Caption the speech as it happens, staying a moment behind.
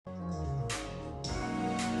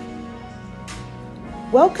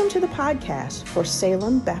Welcome to the podcast for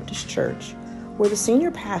Salem Baptist Church, where the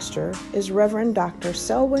senior pastor is Reverend Dr.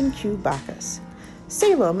 Selwyn Q. Bacchus.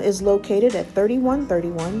 Salem is located at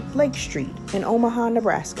 3131 Lake Street in Omaha,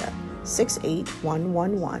 Nebraska,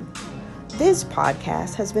 68111. This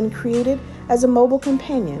podcast has been created as a mobile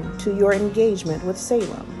companion to your engagement with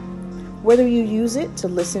Salem. Whether you use it to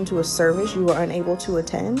listen to a service you are unable to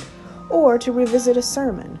attend or to revisit a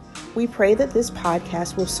sermon, we pray that this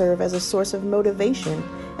podcast will serve as a source of motivation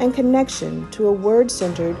and connection to a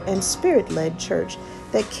word-centered and spirit-led church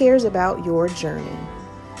that cares about your journey.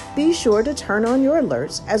 Be sure to turn on your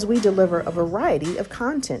alerts as we deliver a variety of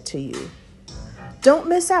content to you. Don't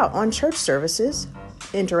miss out on church services,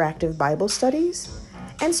 interactive Bible studies,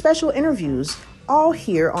 and special interviews, all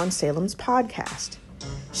here on Salem's podcast.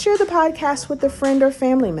 Share the podcast with a friend or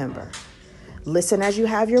family member. Listen as you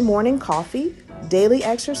have your morning coffee, daily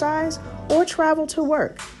exercise, or travel to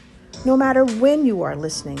work. No matter when you are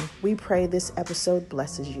listening, we pray this episode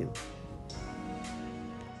blesses you.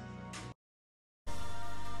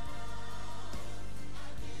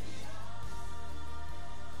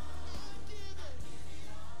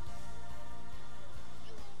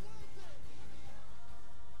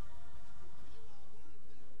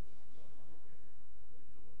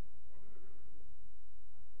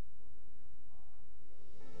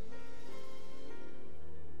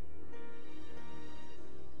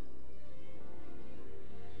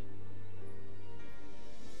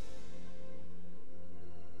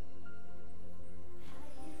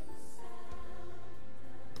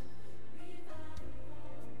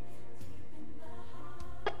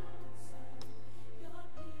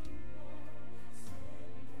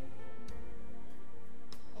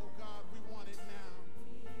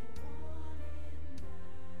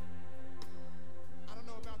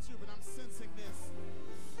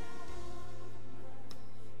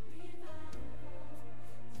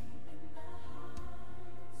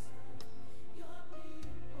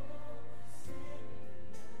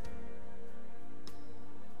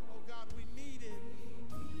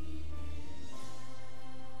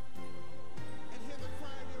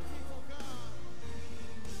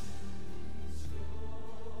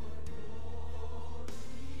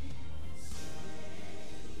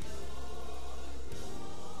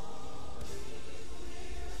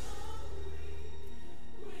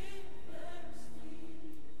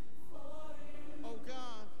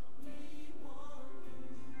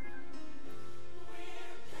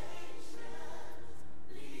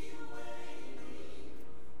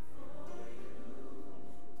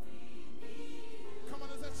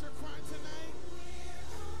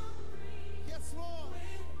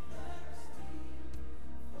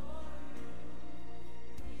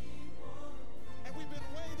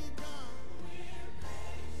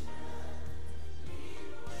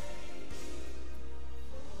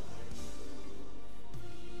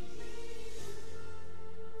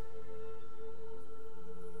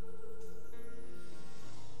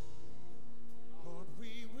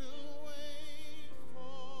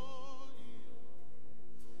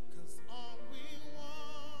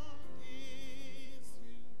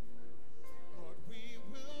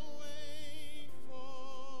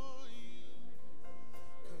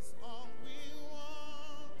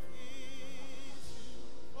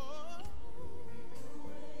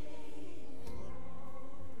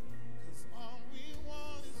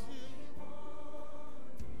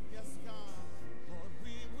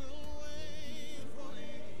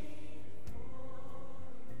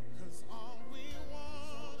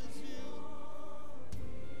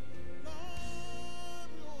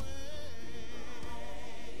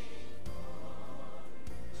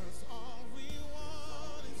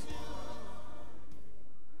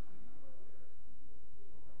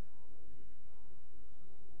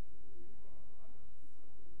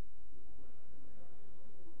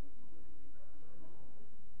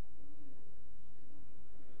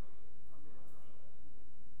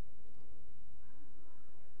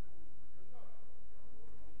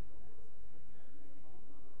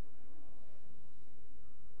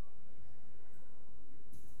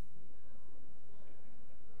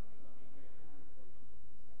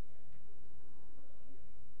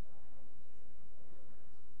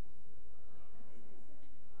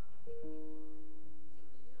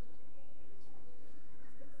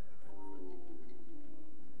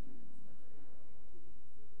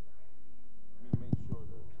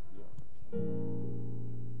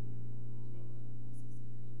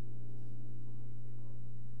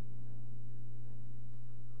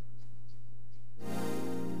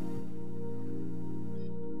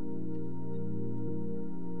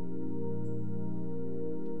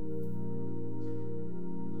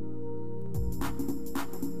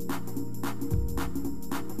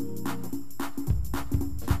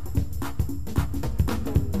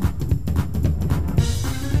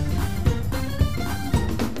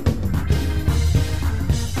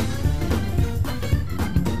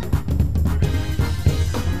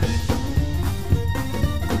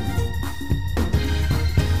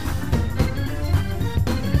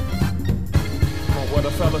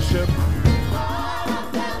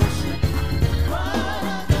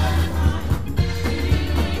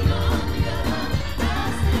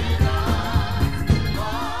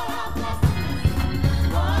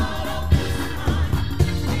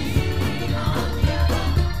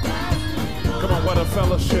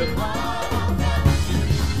 fellowship.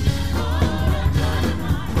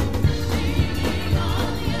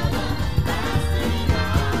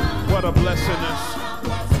 What a blessedness.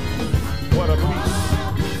 What a peace.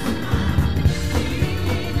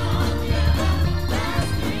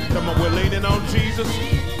 Come on, we're leaning on Jesus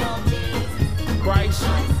Christ.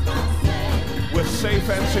 We're safe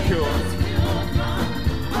and secure.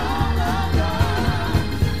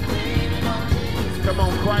 Come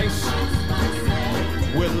on, Christ.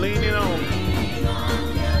 We're leaning on.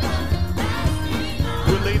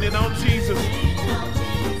 We're leaning on Jesus.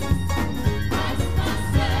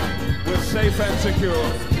 We're safe and secure.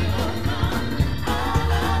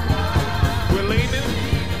 We're leaning.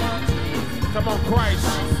 Come on, Christ.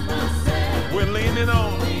 We're leaning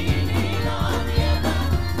on.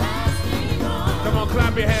 Come on,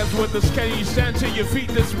 clap your hands with us. Can you stand to your feet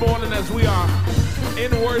this morning as we are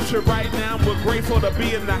in worship right now? We're grateful to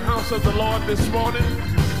be in the house of the Lord this morning.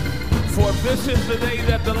 For this is the day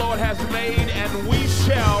that the Lord has made, and we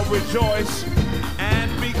shall rejoice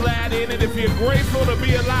and be glad in it. If you're grateful to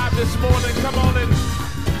be alive this morning, come on and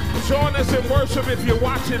join us in worship. If you're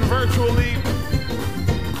watching virtually,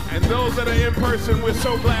 and those that are in person, we're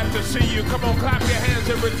so glad to see you. Come on, clap your hands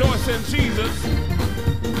and rejoice in Jesus.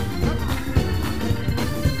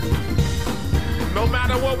 No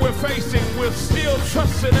matter what we're facing, we're still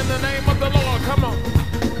trusting in the name of the Lord. Come on.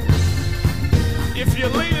 If you're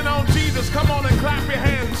leaning on Jesus, come on and clap your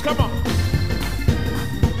hands. Come on.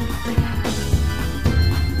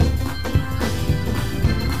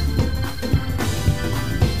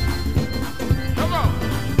 Come on.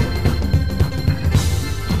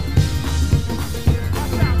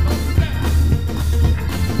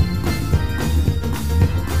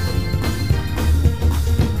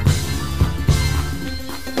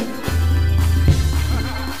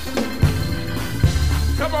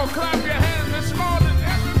 Come on, clap your hands this morning,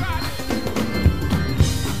 everybody.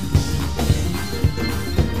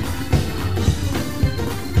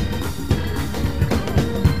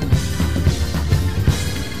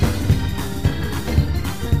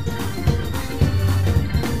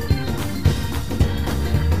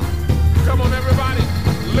 Come on, everybody.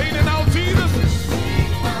 Leaning on Jesus.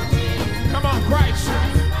 Come on, Christ.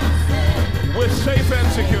 We're safe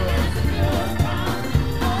and secure.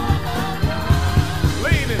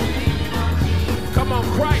 Come on,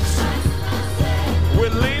 Christ. We're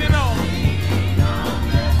leaning on.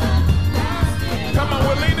 Come on,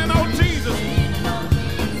 we're leaning on Jesus.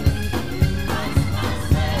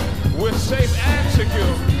 We're safe and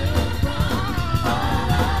secure.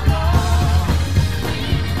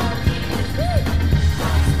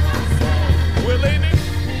 We're leaning.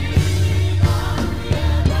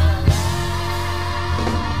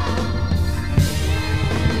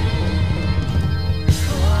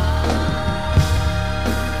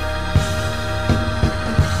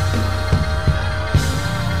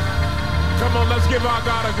 Let's give our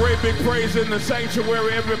God a great big praise in the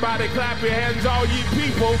sanctuary. Everybody clap your hands, all ye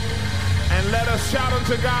people, and let us shout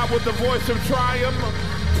unto God with the voice of triumph.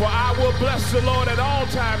 For I will bless the Lord at all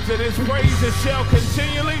times, and his praises shall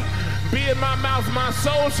continually be in my mouth. My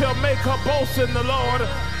soul shall make her boast in the Lord,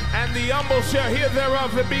 and the humble shall hear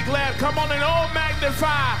thereof and be glad. Come on and all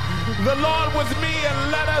magnify the Lord with me,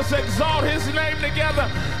 and let us exalt his name together.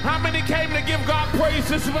 How many came to give God praise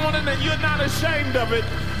this morning and you're not ashamed of it?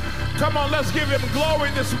 Come on, let's give him glory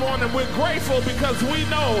this morning. We're grateful because we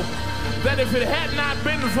know that if it had not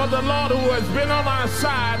been for the Lord who has been on our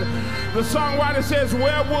side, the songwriter says,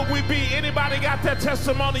 where would we be? Anybody got that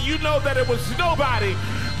testimony? You know that it was nobody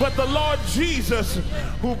but the Lord Jesus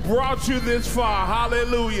who brought you this far.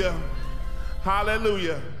 Hallelujah.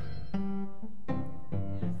 Hallelujah.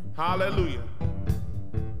 Hallelujah.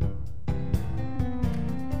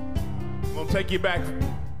 I'm going to take you back.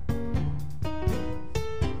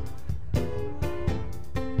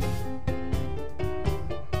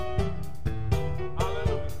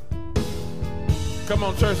 Come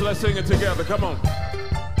on, church, let's sing it together. Come on.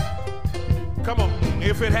 Come on.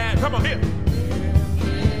 If it had, come on, here.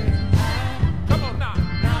 Come on now.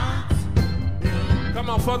 Come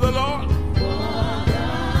on, for the Lord.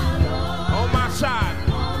 On my side.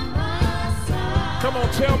 Come on,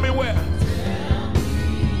 tell me where.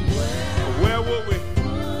 Where would we?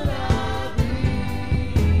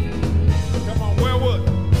 Come on, where would?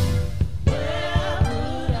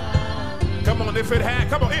 Come on, if it had,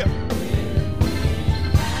 come on, here.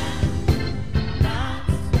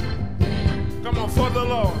 Come on, for the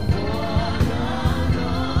Lord.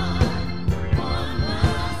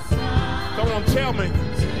 Come on, tell me.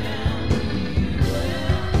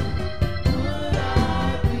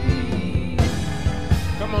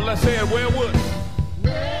 Come on, let's say it. Where would?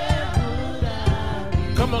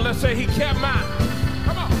 Come on, let's say he kept mine.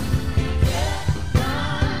 Come on.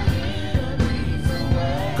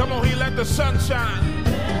 Come on, he let the sun shine.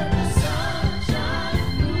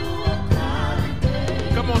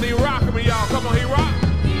 Come on, he rocked me, y'all. Come on, he rocked.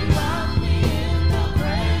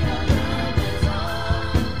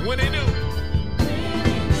 When he knew.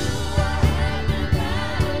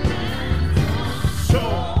 So,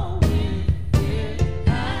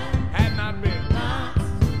 had not been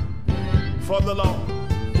for the Lord.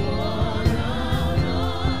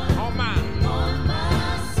 On my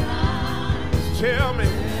side. Tell me.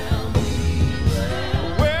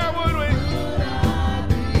 Where would we?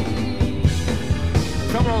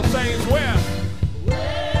 Come on, saints, where?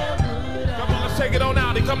 Come on, let's take it on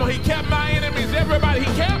out. Come on, he kept my enemies. Everybody, he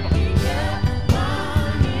kept them.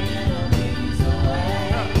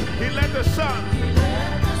 He let the sun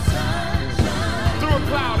through a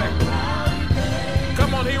cloudy.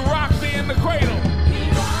 Come on, he rocked me in the cradle.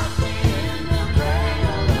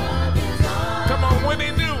 Come on, when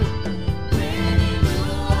he knew.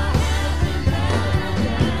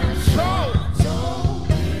 So,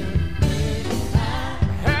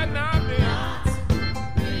 had not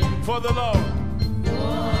been for the Lord.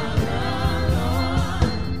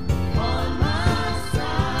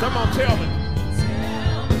 Come on, tell me.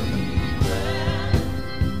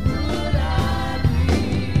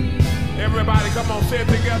 Everybody, come on, say it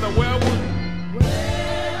together. Where would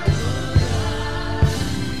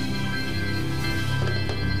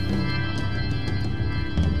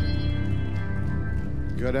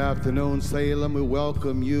Good afternoon, Salem. We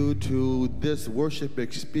welcome you to this worship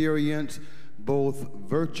experience, both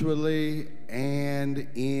virtually and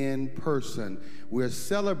in person. We're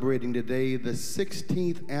celebrating today the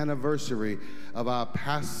 16th anniversary of our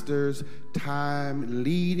pastor's time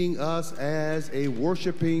leading us as a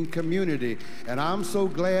worshiping community. And I'm so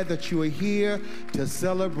glad that you are here to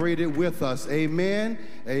celebrate it with us. Amen.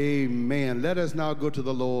 Amen. Let us now go to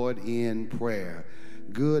the Lord in prayer.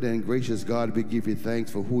 Good and gracious God, we give you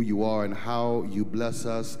thanks for who you are and how you bless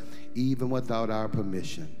us even without our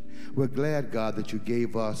permission. We're glad, God, that you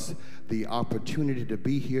gave us the opportunity to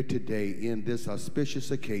be here today in this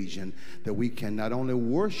auspicious occasion, that we can not only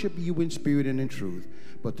worship you in spirit and in truth,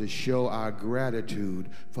 but to show our gratitude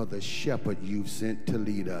for the shepherd you've sent to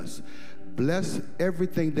lead us. Bless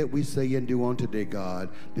everything that we say and do on today, God,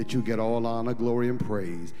 that you get all honor, glory, and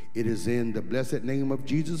praise. It is in the blessed name of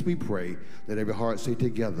Jesus we pray. Let every heart say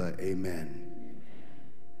together, amen.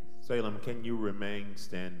 Salem, can you remain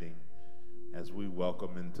standing as we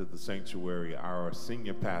welcome into the sanctuary our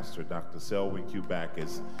senior pastor, Dr. Selwyn Q.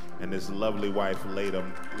 Backus, and his lovely wife, Lady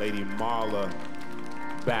Marla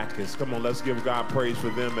Backus. Come on, let's give God praise for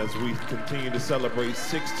them as we continue to celebrate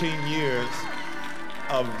 16 years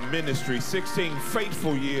of ministry, 16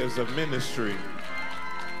 faithful years of ministry.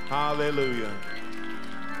 Hallelujah.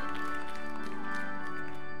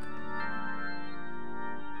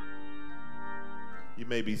 You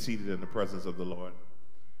may be seated in the presence of the Lord.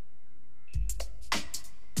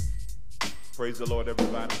 Praise the Lord,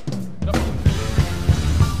 everybody.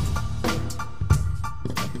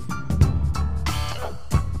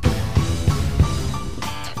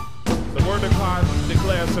 The word of God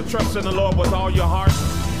declares to trust in the Lord with all your heart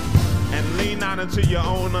and lean not into your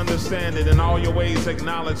own understanding. In all your ways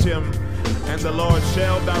acknowledge him, and the Lord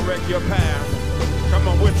shall direct your path. Come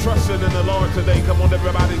on, we're trusting in the Lord today. Come on,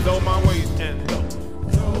 everybody, go my way and go.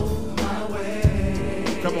 My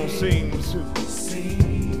way. Come on, seems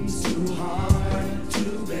too hard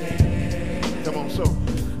to bear. Come on, so.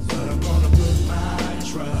 But I'm gonna put my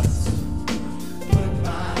trust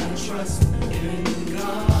in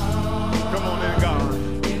God. Come on, in God.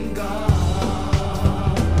 In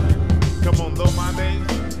God. Come on, though my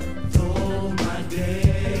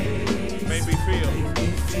days may be filled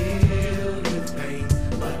with pain,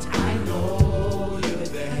 but I know you're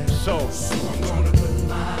there. So I'm gonna put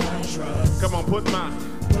my trust. Come on, put my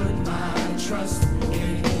trust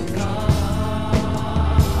in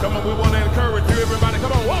God. Come on, we want to encourage you, everybody.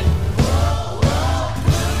 Come on, whoa.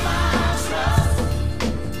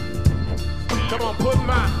 Come on, put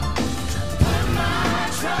my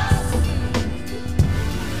trust.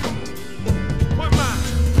 Put my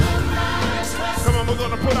trust. Come on, we're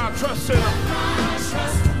gonna put our trust in him.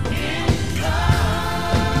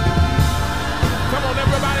 Come on,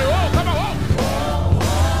 everybody, whoa, come on, whoa.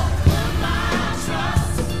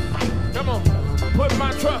 Come on, put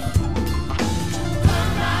my trust.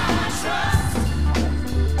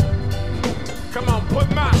 Come on, put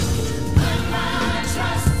my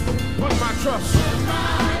trust. Put my trust. Put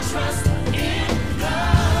my trust in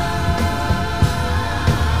God.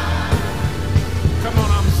 Come on,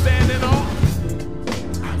 I'm standing on.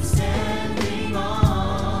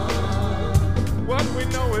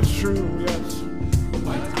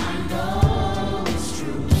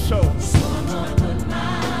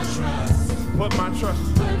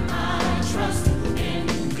 trust in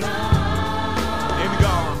God. In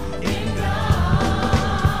God. In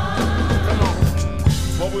God. Come on.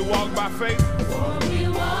 For we walk by faith. For we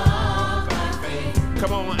walk by faith.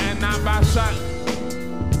 Come on, and not by sight.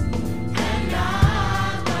 And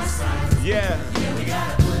not by sight. Yeah. Yeah, we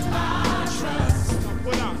gotta put our trust.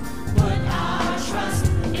 Put our trust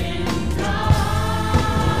in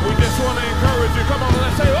God. We just want to encourage you. Come on,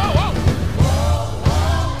 let's say, oh, oh.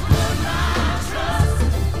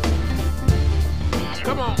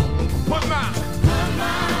 Come on, put my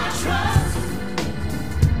trust.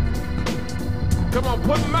 Come on,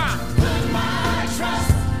 put my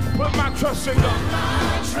trust in God.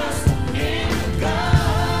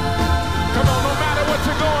 Come on, no matter what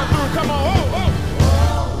you're going through, come on,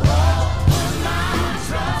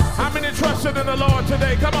 How many trusted in the Lord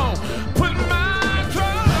today? Come on, put my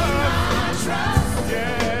trust.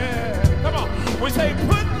 Yeah, come on. We say,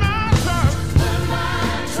 put my trust.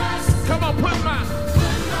 Come on, put my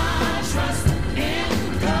trust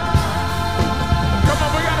in God. Come on,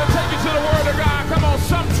 we got to take you to the Word of God. Come on,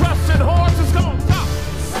 some trust in horses. Come on, talk.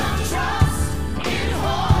 Some trust in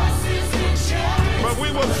horses and chariots. But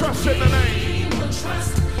we will trust in the name. We will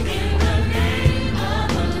trust in the name of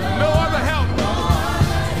the Lord. No other help. No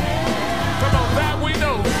other help. Come on, that we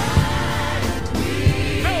know.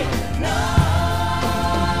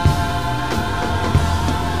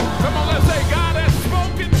 Come on, let's say, God has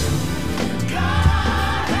spoken.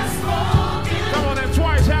 Come on, and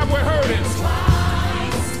twice have we heard it.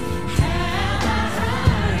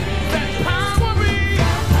 That power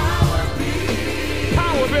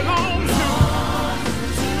belongs to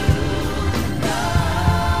God.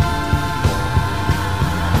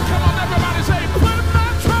 Come on, everybody say, put my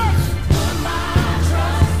trust.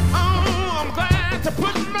 Oh, I'm glad to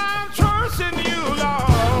put my trust in you,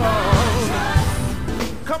 Lord.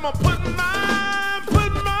 Come on, put my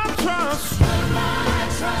trust.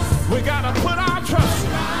 We gotta put our trust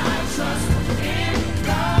in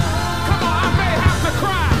God. Come on, I may have to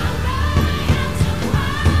cry,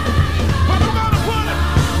 but I'm gonna put it.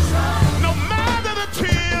 No matter the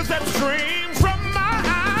tears that stream from my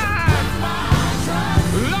eyes,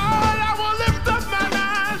 Lord, I will lift up my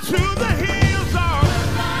eyes to the hills.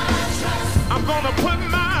 I'm gonna put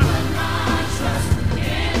my trust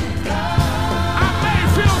in God. I may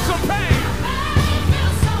feel some pain.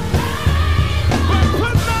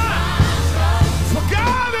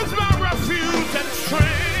 God is my refuge and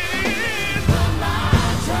strength.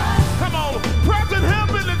 Come on, present help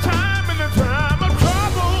in the time of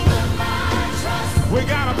trouble. We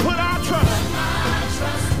gotta put our trust.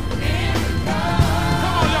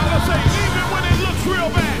 Come on, y'all, let's say, even when it looks real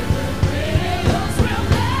bad.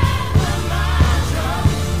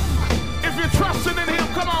 If you're trusting in Him,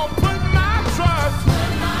 come on, put my trust.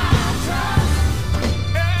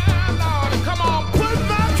 Yeah, Lord, come on, put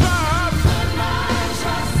my trust.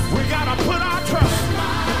 We gotta put our trust.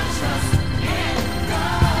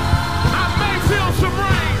 I may feel some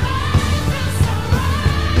rain.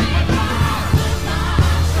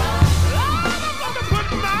 Lord, I'm gonna put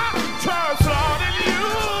my trust, Lord, in you.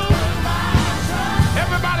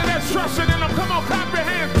 Everybody that's trusting in Him, come on, clap your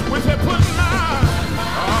hands. We say, put my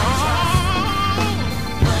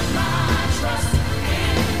trust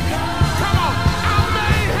in God. Come on, I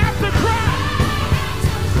may have to cry,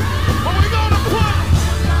 but we're gonna put.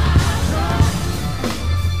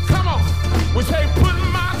 Come on, we say, put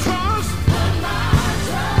my trust.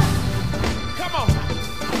 Come on,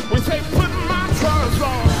 we say, put my trust,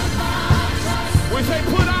 Lord. We say,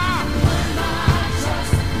 put our.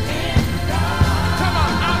 Come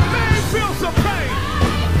on, I may feel some pain,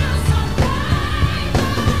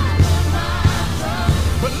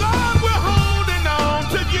 but Lord, we're holding on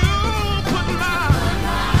to you. Put my.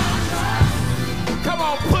 Come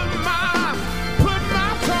on, put my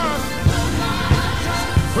trust.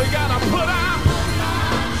 We gotta put our.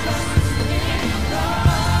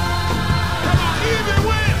 Come on, even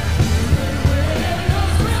when.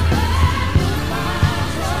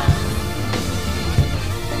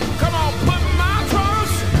 Come on, put my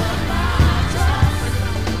trust.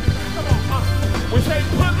 Come on, we say,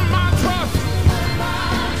 put my trust.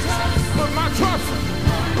 Put my trust.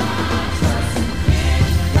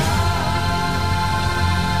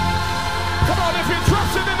 Come on, if you're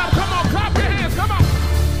trusting in Him, come on, clap your hands, come on.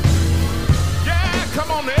 Yeah,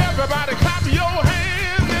 come on, everybody, clap your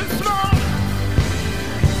hands this morning.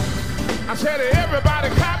 I said, everybody,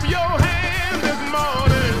 clap your hands this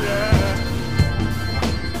morning, yeah.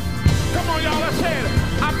 Come on, y'all, let's say it.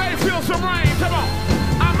 I may feel some rain, come on.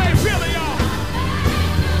 I may feel it, y'all.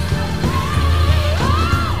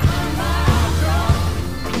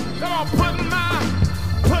 Come on, put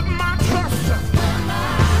my trust.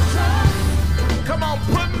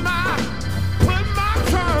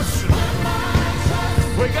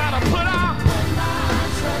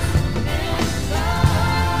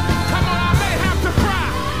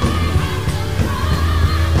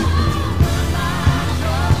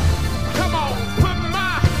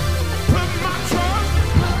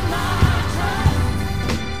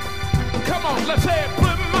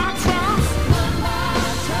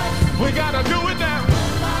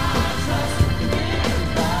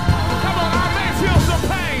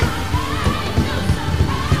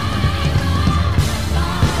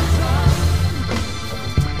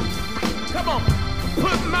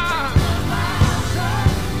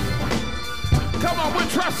 Come on, we're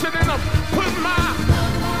trusting in him. Put my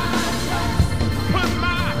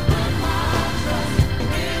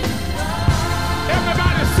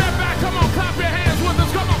everybody step back. Come on, clap your hands with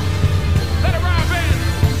us. Come on. Let it ride, band.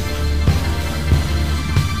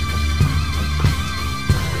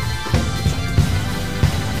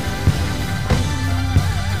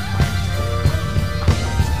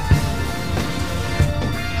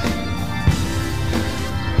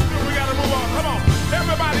 We gotta move on. Come on.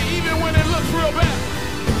 Everybody, even when it looks real bad.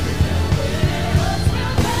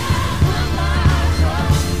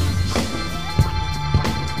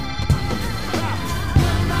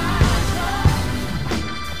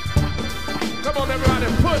 Come on, everybody,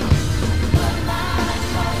 put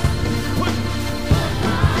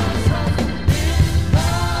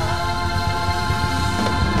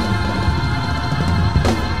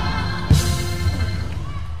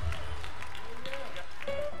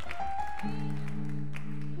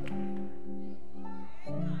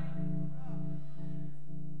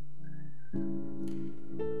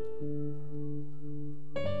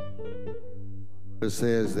It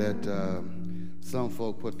says that some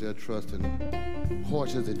folk put their trust in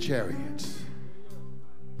horses and chariots.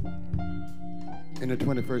 In the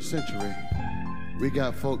 21st century, we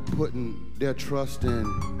got folk putting their trust in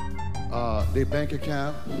their bank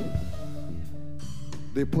account.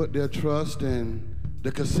 They put their trust in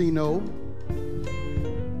the casino.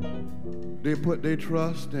 They put their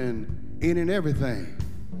trust in any and everything.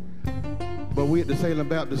 But we at the Salem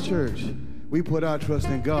Baptist Church, we put our trust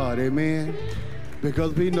in God, amen?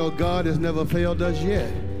 Because we know God has never failed us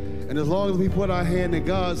yet. And as long as we put our hand in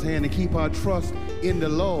God's hand and keep our trust in the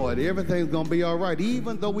Lord, everything's gonna be all right.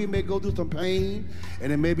 Even though we may go through some pain,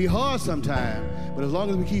 and it may be hard sometimes, but as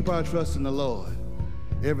long as we keep our trust in the Lord,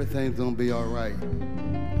 everything's gonna be all right.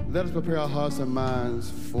 Let us prepare our hearts and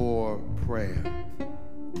minds for prayer.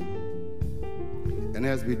 And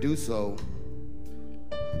as we do so,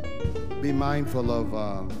 be mindful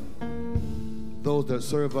of those that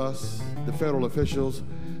serve us, the federal officials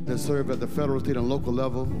that serve at the federal, state, and local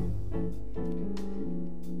level,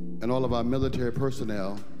 and all of our military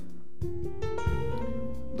personnel,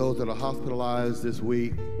 those that are hospitalized this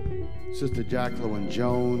week, Sister Jacqueline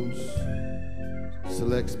Jones,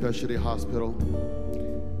 Select Specialty Hospital.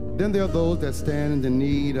 Then there are those that stand in the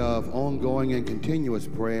need of ongoing and continuous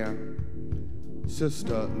prayer.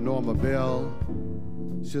 Sister Norma Bell,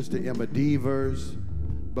 Sister Emma Devers,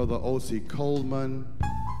 Brother O.C. Coleman,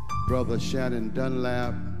 Brother Shannon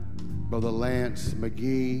Dunlap, Brother Lance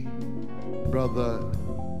McGee, Brother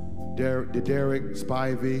Derek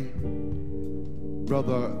Spivey,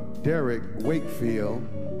 Brother Derek Wakefield.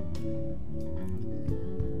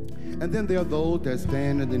 And then there are those that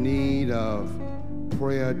stand in the need of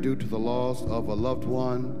prayer due to the loss of a loved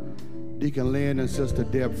one. Deacon Lynn and Sister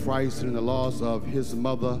Deb Freisen in the loss of his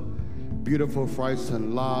mother, beautiful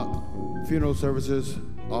Freisen Locke. Funeral services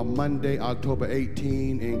on Monday, October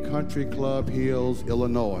 18 in Country Club Hills,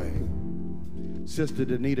 Illinois. Sister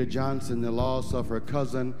Danita Johnson, the loss of her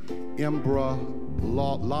cousin, Embra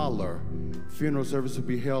Lawler. Funeral service will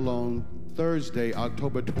be held on Thursday,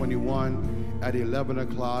 October 21 at 11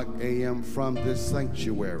 o'clock a.m. from this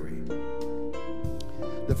sanctuary.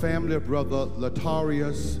 The family of Brother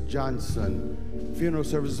Latarius Johnson. Funeral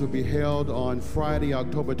services will be held on Friday,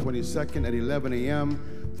 October 22nd at 11 a.m.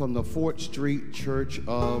 from the Fort Street Church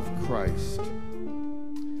of Christ.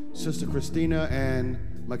 Sister Christina and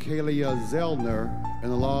Michaelia Zellner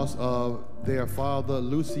and the loss of their father,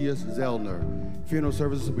 Lucius Zellner. Funeral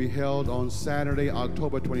services will be held on Saturday,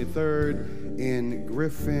 October 23rd in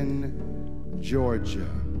Griffin, Georgia.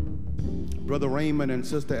 Brother Raymond and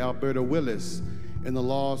Sister Alberta Willis in the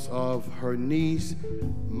loss of her niece,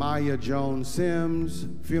 Maya Jones Sims.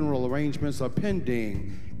 Funeral arrangements are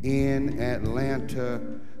pending in Atlanta,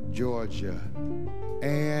 Georgia.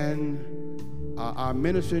 And our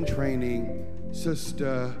minister in training,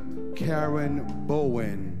 Sister Karen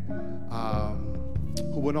Bowen,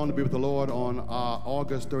 who went on to be with the Lord on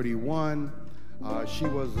August 31. She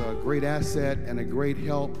was a great asset and a great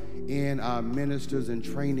help in our ministers in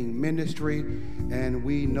training ministry, and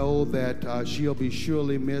we know that she'll be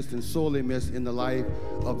surely missed and sorely missed in the life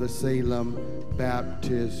of the Salem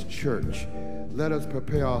Baptist Church. Let us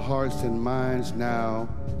prepare our hearts and minds now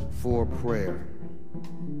for prayer.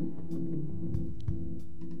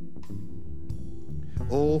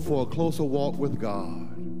 Oh, for a closer walk with God,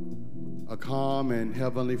 a calm and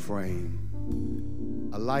heavenly frame,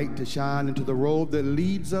 a light to shine into the road that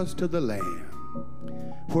leads us to the Lamb.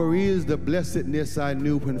 For he is the blessedness I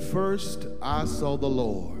knew when first I saw the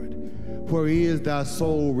Lord. For he is thy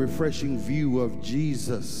soul refreshing view of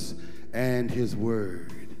Jesus and his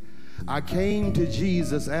word. I came to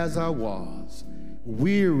Jesus as I was,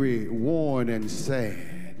 weary, worn, and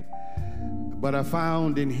sad, but I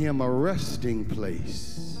found in him a resting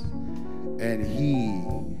place, and he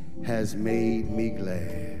has made me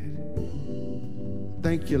glad.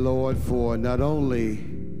 Thank you, Lord, for not only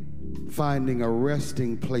finding a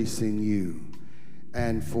resting place in you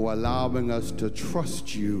and for allowing us to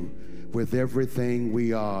trust you with everything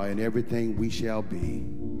we are and everything we shall be.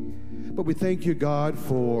 But we thank you, God,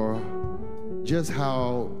 for just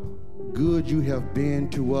how good you have been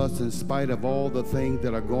to us in spite of all the things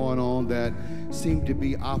that are going on that seem to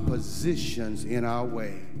be oppositions in our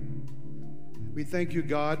way. We thank you,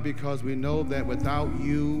 God, because we know that without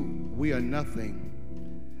you, we are nothing.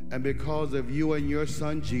 And because of you and your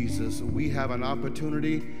son, Jesus, we have an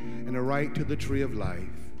opportunity and a right to the tree of life.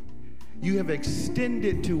 You have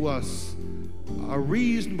extended to us a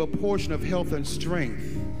reasonable portion of health and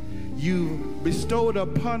strength. You bestowed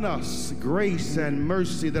upon us grace and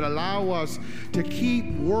mercy that allow us to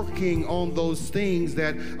keep working on those things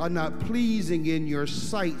that are not pleasing in your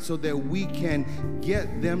sight so that we can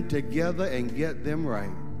get them together and get them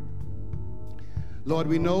right. Lord,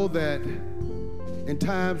 we know that in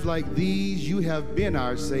times like these, you have been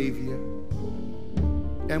our Savior,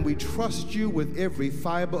 and we trust you with every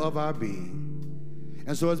fiber of our being.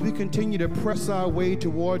 And so as we continue to press our way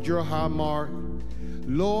toward your high mark,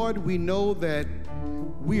 Lord, we know that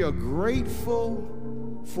we are grateful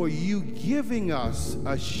for you giving us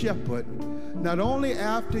a shepherd, not only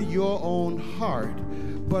after your own heart,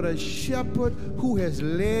 but a shepherd who has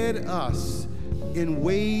led us in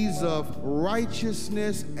ways of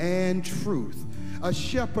righteousness and truth. A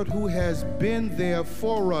shepherd who has been there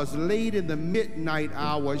for us late in the midnight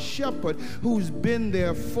hour. A shepherd who's been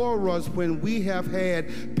there for us when we have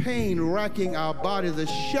had pain racking our bodies. A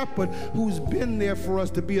shepherd who's been there for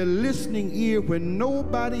us to be a listening ear when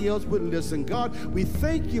nobody else would listen. God, we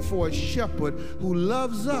thank you for a shepherd who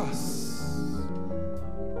loves us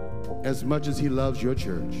as much as he loves your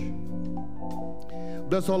church.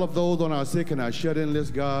 Bless all of those on our sick and our shut-in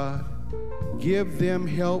list, God. Give them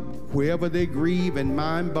help wherever they grieve in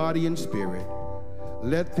mind, body, and spirit.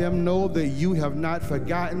 Let them know that you have not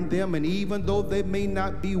forgotten them, and even though they may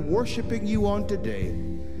not be worshiping you on today,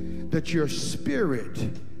 that your spirit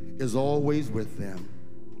is always with them.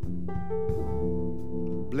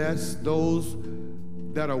 Bless those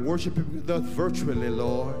that are worshiping with us virtually,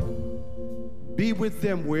 Lord. Be with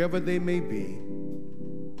them wherever they may be.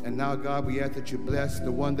 And now, God, we ask that you bless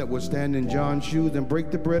the one that will stand in John's shoes and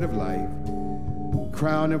break the bread of life.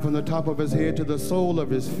 Crown him from the top of his head to the sole of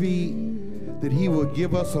his feet, that he will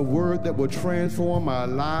give us a word that will transform our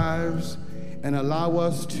lives and allow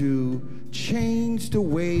us to change the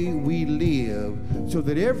way we live so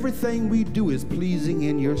that everything we do is pleasing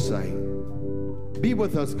in your sight. Be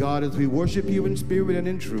with us, God, as we worship you in spirit and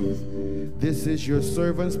in truth. This is your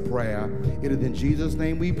servant's prayer. It is in Jesus'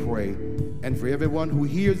 name we pray. And for everyone who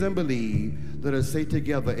hears and believes, let us say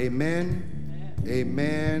together, amen.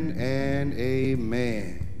 Amen and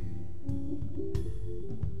amen.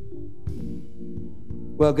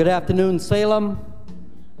 Well, good afternoon, Salem.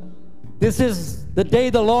 This is the day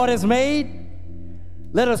the Lord has made.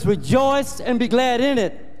 Let us rejoice and be glad in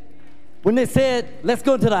it. When they said, let's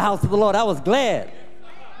go to the house of the Lord, I was glad.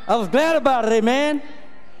 I was glad about it, amen.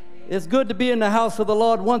 It's good to be in the house of the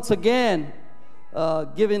Lord once again,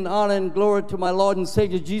 giving honor and glory to my Lord and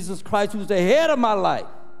Savior Jesus Christ, who's the head of my life.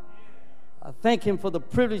 I thank him for the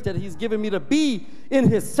privilege that he's given me to be in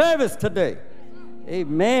his service today.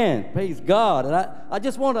 Amen. Praise God. And I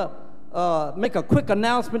just want to make a quick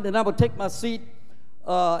announcement, and I will take my seat.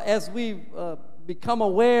 As we've become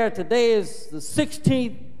aware, today is the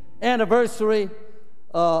 16th anniversary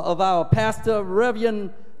of our pastor,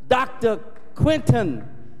 Reverend Dr. Quentin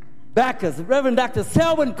Backus, Reverend Dr.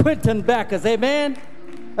 Selwyn Quentin Backus. Amen.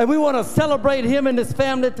 And we want to celebrate him and his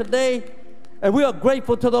family today. And we are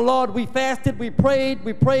grateful to the Lord. We fasted, we prayed,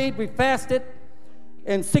 we fasted.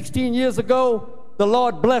 And 16 years ago, the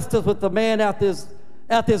Lord blessed us with a man after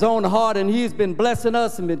his own heart, and he's been blessing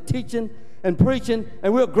us and been teaching and preaching,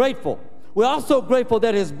 and we're grateful. We're also grateful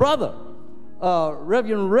that his brother,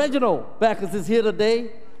 Reverend Reginald Backus, is here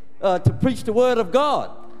today to preach the word of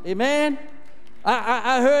God. Amen.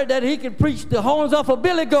 I heard that he can preach the horns off a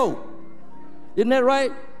billy goat. Isn't that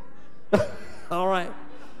right? All right.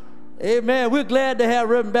 Amen. We're glad to have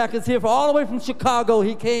Reverend Backus here. All the way from Chicago,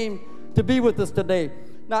 he came to be with us today.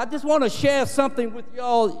 Now, I just want to share something with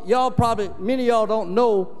y'all. Y'all probably, many of y'all don't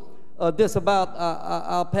know this about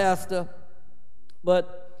our pastor,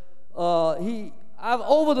 but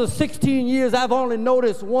over the 16 years, I've only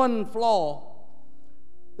noticed one flaw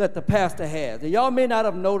that the pastor has. And y'all may not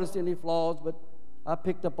have noticed any flaws, but I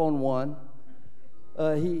picked up on one.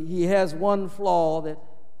 He has one flaw that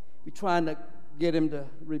we're trying to get him to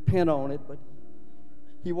repent on it, but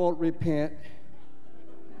he won't repent.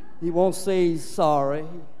 He won't say he's sorry.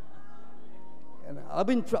 And I've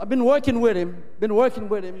been working with him,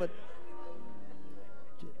 but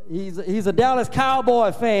he's a Dallas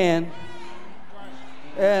Cowboy fan,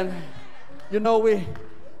 and you know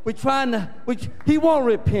we're trying to. He won't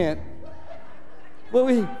repent,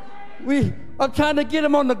 but I'm trying to get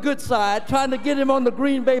him on the good side, trying to get him on the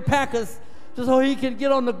Green Bay Packers, just so he can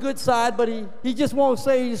get on the good side. But he just won't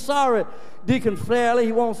say he's sorry, Deacon Fairley.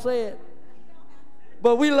 He won't say it.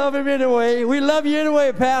 But we love him anyway. We love you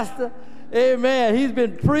anyway, Pastor. Amen. He's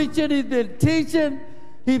been preaching. He's been teaching.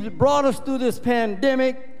 He's brought us through this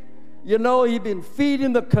pandemic. You know, he's been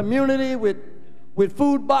feeding the community with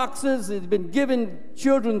food boxes. He's been giving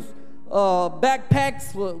children's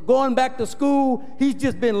backpacks for going back to school. He's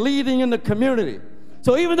just been leading in the community.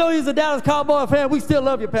 So even though he's a Dallas Cowboy fan, we still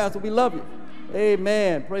love you, Pastor. We love you.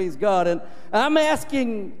 Amen. Praise God. And I'm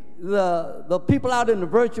asking the people out in the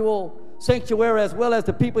virtual sanctuary as well as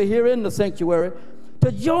the people here in the sanctuary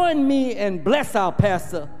to join me and bless our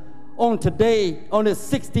pastor on today, on his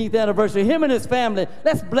 16th anniversary. Him and his family,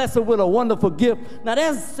 let's bless him with a wonderful gift. Now,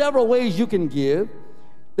 there's several ways you can give.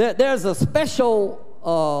 There's a special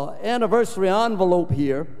anniversary envelope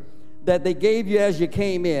here that they gave you as you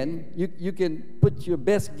came in. You can put your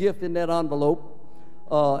best gift in that envelope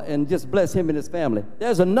and just bless him and his family.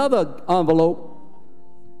 There's another envelope.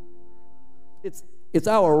 It's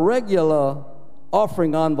our regular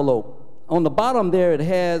offering envelope. On the bottom there, it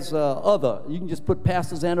has other. You can just put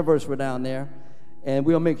Pastor's anniversary down there, and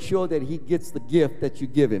we'll make sure that he gets the gift that you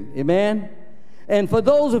give him. Amen? And for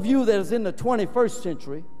those of you that is in the 21st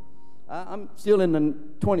century, I'm still in the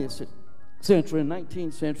 20th century,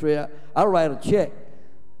 19th century, I write a check.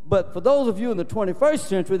 But for those of you in the 21st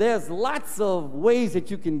century, there's lots of ways that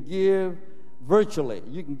you can give virtually.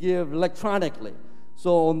 You can give electronically.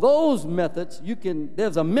 So on those methods,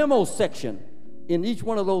 there's a memo section in each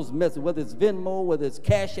one of those methods, whether it's Venmo, whether it's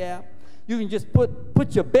Cash App. You can just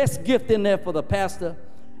put your best gift in there for the pastor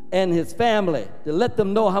and his family to let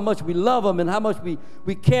them know how much we love them and how much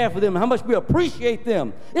we care for them and how much we appreciate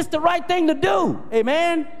them. It's the right thing to do.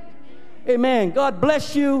 Amen? Amen. God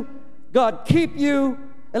bless you. God keep you.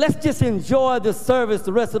 And let's just enjoy this service,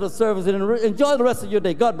 the rest of the service, and enjoy the rest of your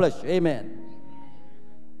day. God bless you. Amen.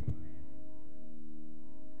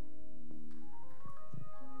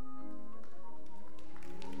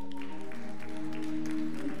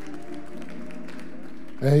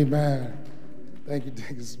 Amen. Thank you,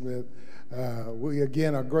 Deacon Smith. We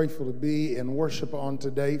again are grateful to be in worship on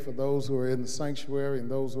today. For those who are in the sanctuary and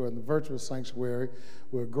those who are in the virtual sanctuary,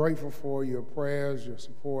 we're grateful for your prayers, your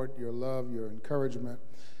support, your love, your encouragement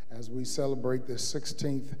as we celebrate this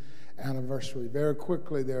 16th anniversary. Very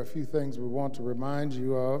quickly, there are a few things we want to remind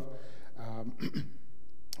you of.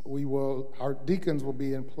 Our deacons will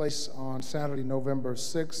be in place on Saturday, November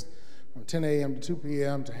 6th, from 10 a.m. to 2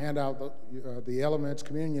 p.m. to hand out the elements,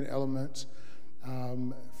 communion elements,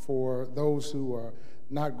 for those who are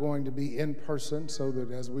not going to be in person, so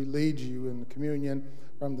that as we lead you in the communion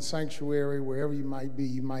from the sanctuary, wherever you might be,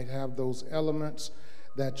 you might have those elements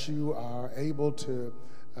that you are able to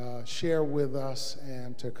share with us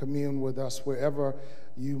and to commune with us wherever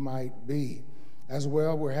you might be. As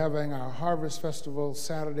well, we're having our Harvest Festival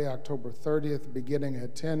Saturday, October 30th, beginning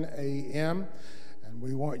at 10 a.m., and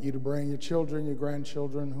we want you to bring your children, your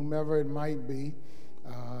grandchildren, whomever it might be.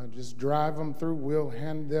 Just drive them through. We'll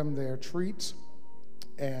hand them their treats,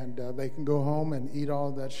 and they can go home and eat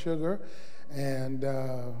all that sugar, and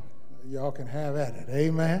y'all can have at it.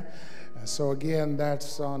 Amen. So again,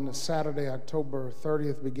 that's on Saturday, October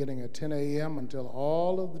 30th, beginning at 10 a.m. until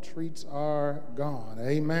all of the treats are gone.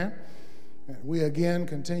 Amen. And we again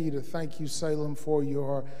continue to thank you, Salem, for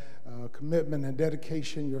your commitment and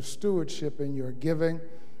dedication, your stewardship, and your giving.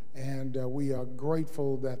 And we are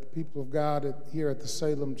grateful that the people of God here at the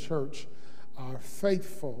Salem Church are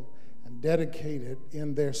faithful and dedicated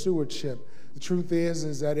in their stewardship. The truth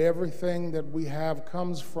is that everything that we have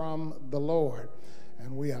comes from the Lord,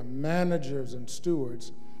 and we are managers and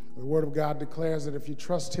stewards. The Word of God declares that if you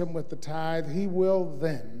trust Him with the tithe, He will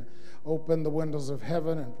then open the windows of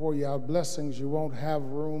heaven and pour you out blessings you won't have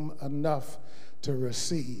room enough to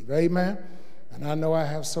receive. Amen. And I know I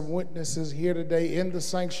have some witnesses here today in the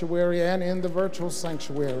sanctuary and in the virtual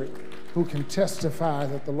sanctuary who can testify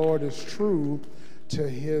that the Lord is true to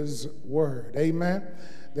His word. Amen.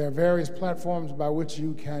 There are various platforms by which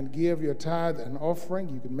you can give your tithe and offering.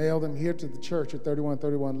 You can mail them here to the church at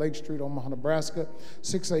 3131 Lake Street, Omaha, Nebraska,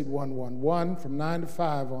 68111. From 9 to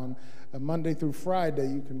 5 on Monday through Friday,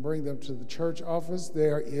 you can bring them to the church office.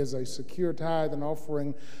 There is a secure tithe and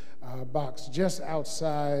offering box just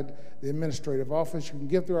outside the administrative office. You can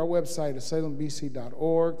give through our website at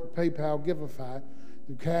salembc.org, through PayPal, Giveify,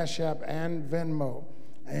 through Cash App, and Venmo.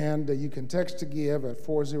 And you can text to give at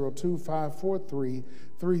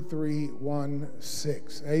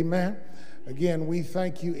 402-543-3316. Amen. Again, we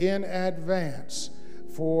thank you in advance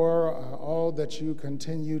for all that you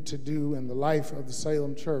continue to do in the life of the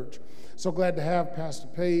Salem Church. So glad to have Pastor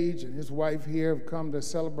Page and his wife here have come to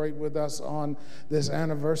celebrate with us on this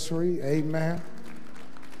anniversary. Amen.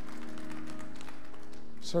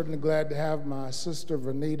 Certainly glad to have my sister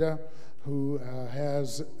Vernita, who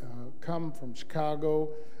has come from Chicago.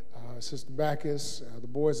 Sister Backus, the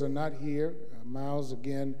boys are not here. Miles,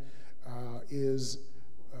 again,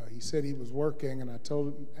 he said he was working, and I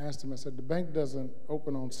asked him, I said, the bank doesn't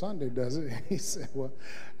open on Sunday, does it? And he said, well,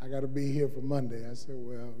 I got to be here for Monday. I said,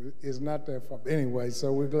 well, it's not that far. But anyway,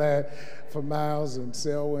 so we're glad for Miles, and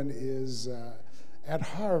Selwyn is at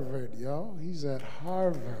Harvard, y'all. He's at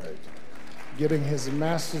Harvard getting his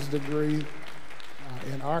master's degree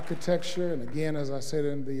in architecture. And again, as I said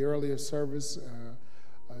in the earlier service,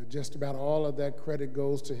 just about all of that credit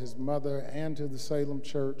goes to his mother and to the Salem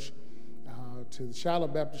Church, to the Shiloh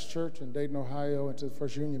Baptist Church in Dayton, Ohio, and to the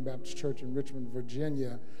First Union Baptist Church in Richmond,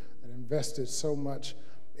 Virginia, that invested so much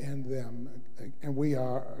in them, and we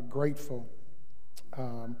are grateful.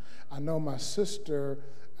 I know my sister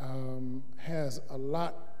has a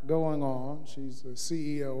lot going on. She's the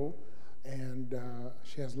CEO, and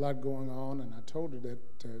she has a lot going on, and I told her that,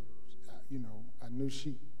 I knew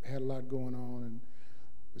she had a lot going on,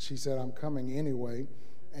 but she said, I'm coming anyway,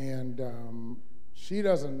 and she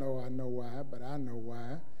doesn't know I know why, but I know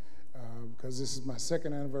why, because this is my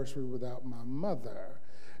second anniversary without my mother,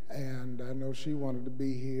 and I know she wanted to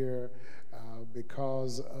be here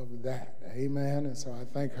because of that. Amen. And so I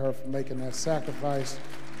thank her for making that sacrifice,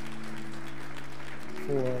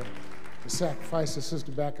 for the sacrifice that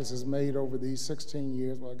Sister Backus has made over these 16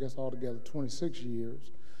 years, well, I guess altogether 26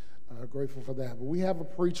 years. Grateful for that. But we have a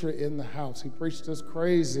preacher in the house. He preached us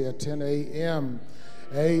crazy at 10 a.m.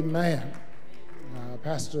 Amen.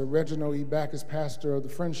 Pastor Reginald E. Backus, pastor of the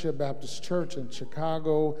Friendship Baptist Church in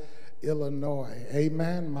Chicago, Illinois.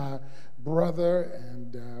 Amen. My brother,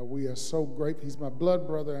 and we are so grateful. He's my blood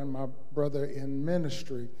brother and my brother in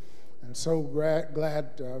ministry. And so glad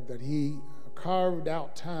that he carved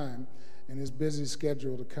out time in his busy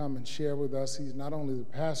schedule to come and share with us. He's not only the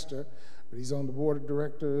pastor, but he's on the board of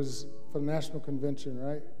directors for the National Convention,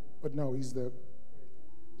 right? But no, he's the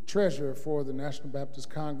treasurer for the National Baptist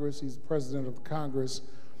Congress. He's the president of the Congress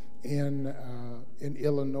in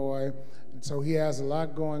Illinois. And so he has a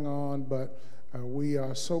lot going on, but we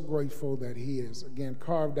are so grateful that he has, again,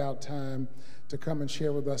 carved out time to come and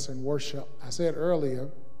share with us in worship. I said earlier,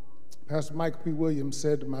 Pastor Michael P. Williams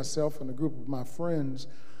said to myself and a group of my friends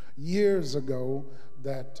years ago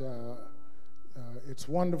that it's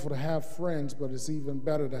wonderful to have friends, but it's even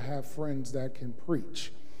better to have friends that can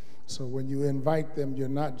preach. So when you invite them, you're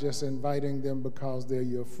not just inviting them because they're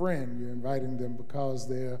your friend. You're inviting them because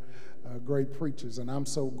they're great preachers. And I'm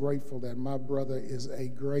so grateful that my brother is a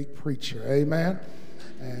great preacher. Amen?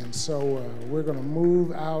 And so we're going to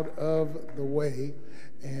move out of the way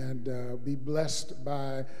and be blessed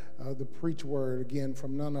by the preach word, again,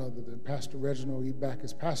 from none other than Pastor Reginald E.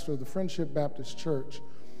 Backus, pastor of the Friendship Baptist Church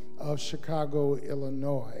of Chicago,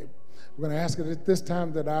 Illinois. We're going to ask it at this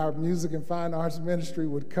time that our music and fine arts ministry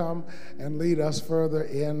would come and lead us further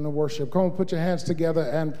in the worship. Come on, put your hands together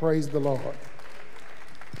and praise the Lord.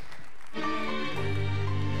 I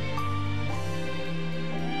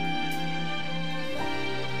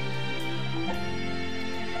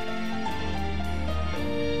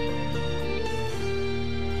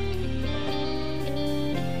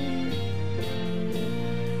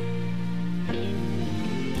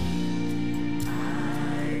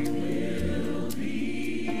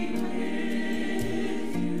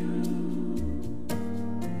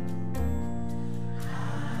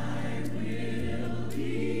will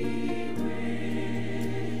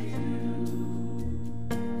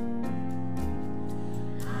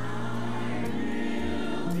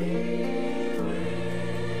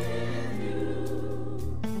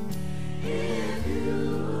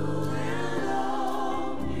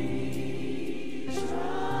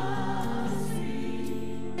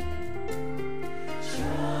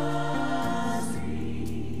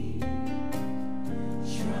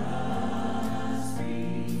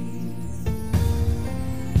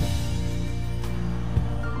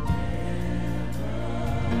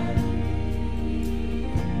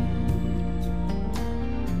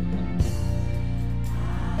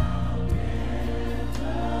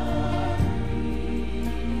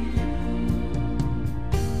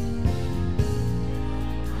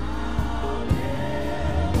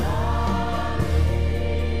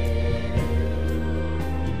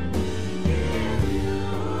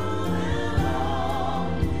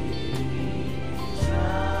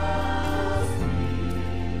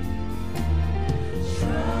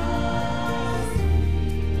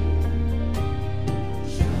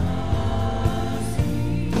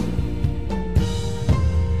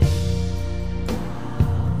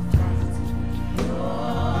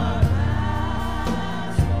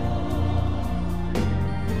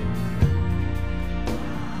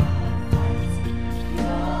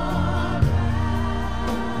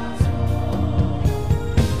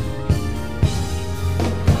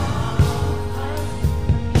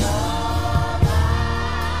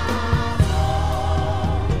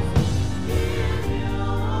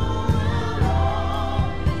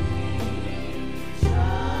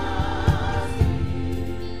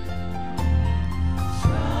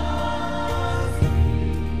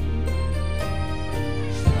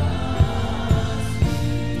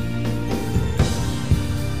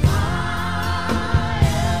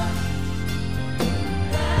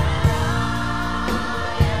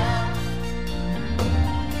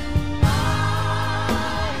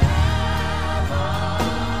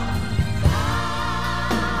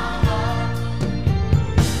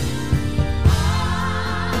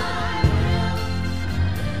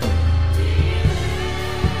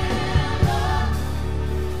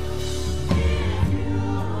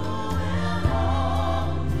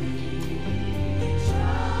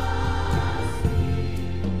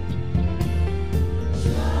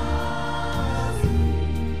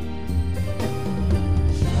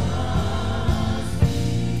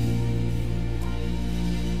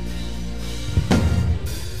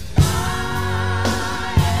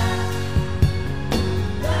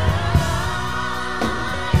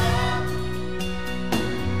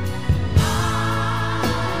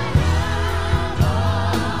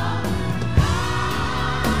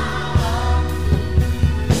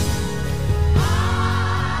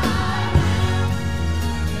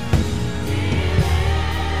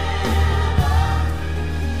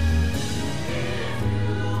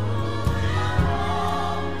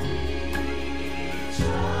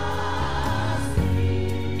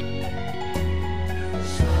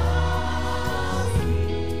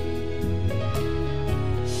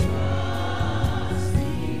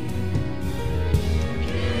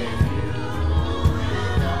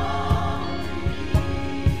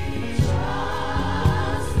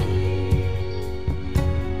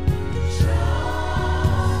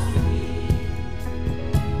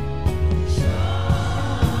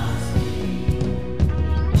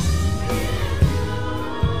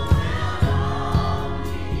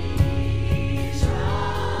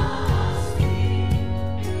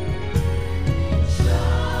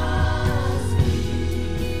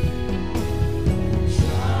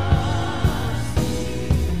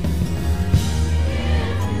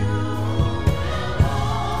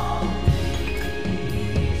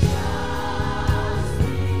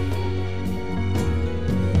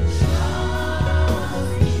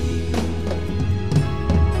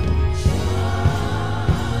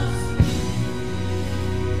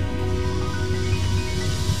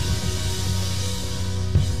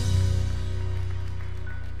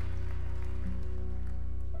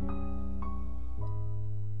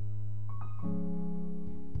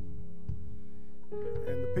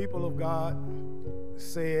God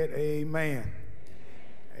said amen.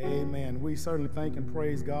 Amen. We certainly thank and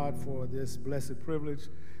praise God for this blessed privilege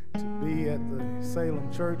to be at the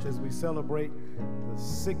Salem Church as we celebrate the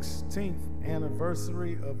 16th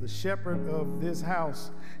anniversary of the shepherd of this house.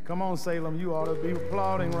 Come on, Salem, you ought to be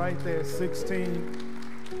applauding right there. 16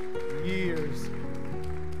 years.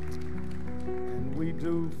 And we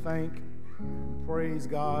do thank and praise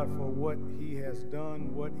God for what he has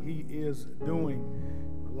done, what he is doing.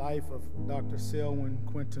 The life of Dr. Selwyn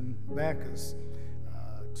Quinton Backus,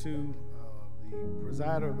 to the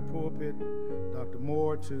presider of the pulpit, Dr.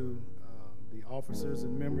 Moore, to the officers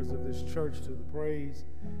and members of this church, to the praise,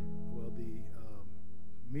 well, the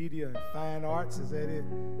media and fine arts, is that it?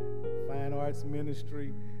 Fine arts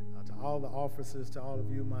ministry, to all the officers, to all of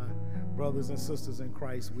you, my brothers and sisters in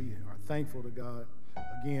Christ, we are thankful to God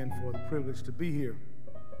again for the privilege to be here.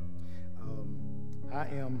 I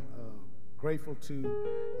am grateful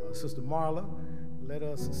to Sister Marla. Let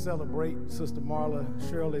us celebrate Sister Marla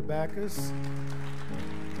Shirley Backus.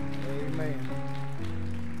 Amen.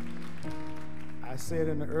 I said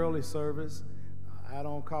in the early service, I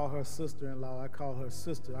don't call her sister-in-law, I call her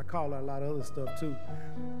sister. I call her a lot of other stuff too,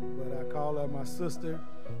 but I call her my sister,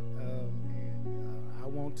 and I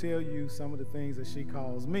won't tell you some of the things that she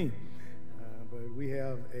calls me, but we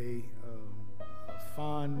have a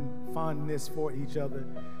fondness for each other,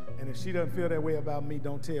 and if she doesn't feel that way about me,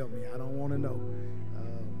 don't tell me. I don't want to know.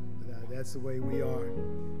 That's the way we are.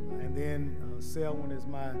 And then Selwyn is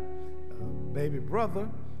my baby brother.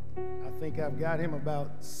 I think I've got him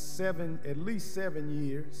about at least 7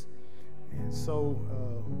 years. And so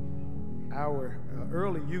our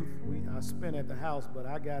early youth I spent at the house, but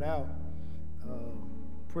I got out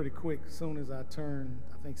pretty quick. As soon as I turned,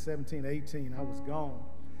 I think 17, 18, I was gone.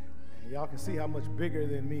 And y'all can see how much bigger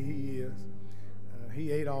than me he is.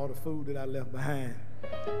 He ate all the food that I left behind.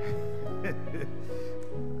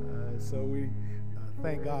 So we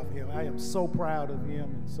thank God for him. I am so proud of him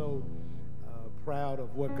and so proud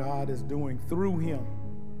of what God is doing through him.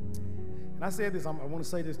 And I said this, I want to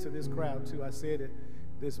say this to this crowd too. I said it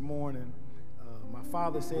this morning. My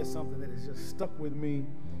father said something that has just stuck with me,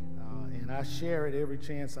 and I share it every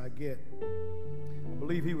chance I get. I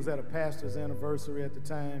believe he was at a pastor's anniversary at the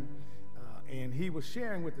time, and he was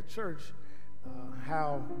sharing with the church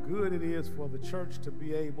how good it is for the church to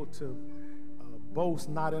be able to boast,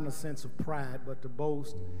 not in a sense of pride, but to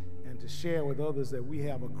boast and to share with others that we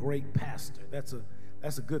have a great pastor. That's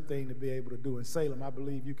a good thing to be able to do. In Salem, I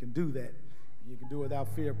believe you can do that. You can do it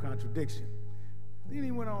without fear of contradiction. Then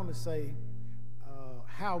he went on to say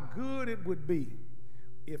how good it would be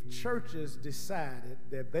if churches decided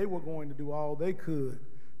that they were going to do all they could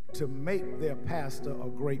to make their pastor a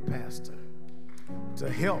great pastor, to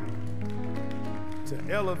help, to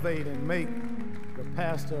elevate and make the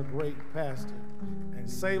pastor a great pastor. And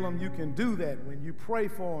Salem, you can do that when you pray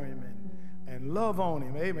for him and love on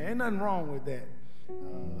him. Amen. Ain't nothing wrong with that.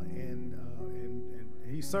 And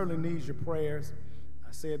he certainly needs your prayers.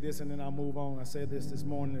 I said this and then I'll move on. I said this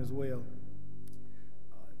morning as well.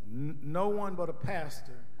 No one but a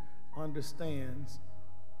pastor understands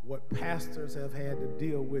what pastors have had to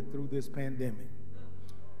deal with through this pandemic.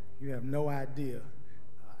 You have no idea.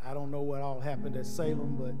 I don't know what all happened at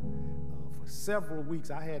Salem, but for several weeks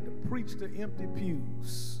I had to preach to empty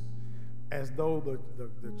pews as though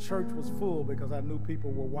the church was full because I knew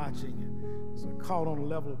people were watching it. So I caught on a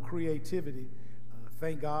level of creativity.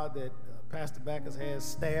 Thank God that Pastor Backus has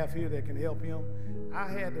staff here that can help him. I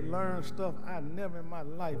had to learn stuff I never in my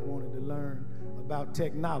life wanted to learn about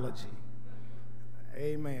technology.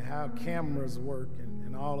 Amen. How cameras work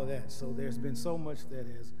and all of that. So there's been so much that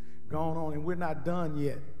has gone on, and we're not done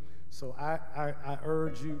yet. So I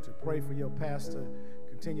urge you to pray for your pastor.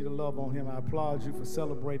 Continue to love on him. I applaud you for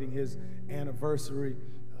celebrating his anniversary,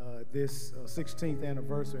 this 16th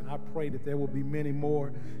anniversary, and I pray that there will be many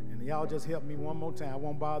more. And y'all just help me one more time. I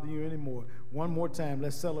won't bother you anymore. One more time,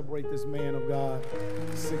 let's celebrate this man of God,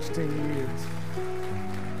 16 years.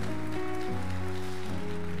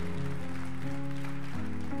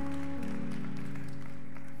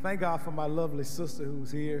 Thank God for my lovely sister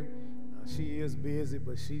who's here. She is busy,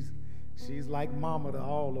 but she's like mama to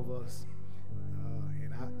all of us.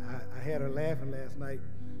 And I had her laughing last night.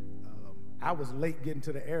 I was late getting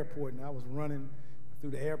to the airport, and I was running through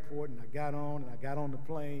the airport, and I got on the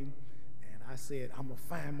plane, and I said, I'm going to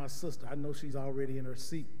find my sister. I know she's already in her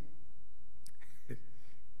seat. And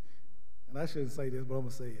I shouldn't say this, but I'm going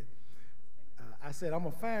to say it. I said, I'm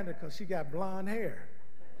going to find her because she got blonde hair.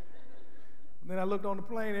 And then I looked on the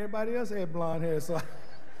plane, everybody else had blonde hair, so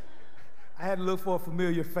I had to look for a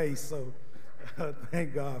familiar face, so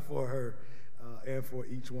thank God for her. and for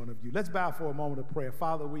each one of you. Let's bow for a moment of prayer.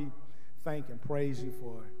 Father, we thank and praise you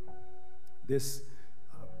for this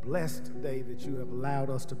blessed day that you have allowed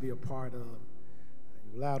us to be a part of.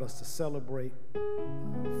 You allowed us to celebrate,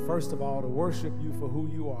 first of all, to worship you for who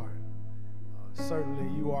you are.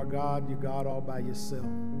 Certainly you are God, you're God all by yourself.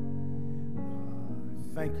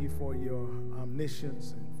 Thank you for your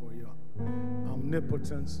omniscience and for your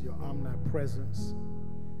omnipotence, your omnipresence.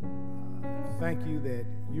 Thank you that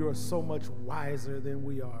you are so much wiser than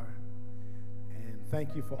we are. And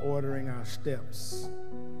thank you for ordering our steps.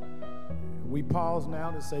 We pause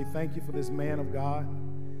now to say thank you for this man of God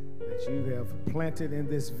that you have planted in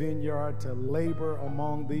this vineyard to labor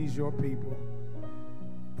among these your people.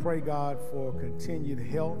 Pray, God, for continued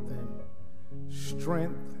health and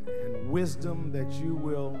strength and wisdom that you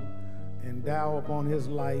will endow upon his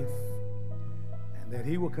life, and that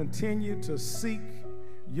he will continue to seek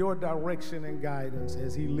your direction and guidance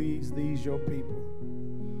as he leads these your people.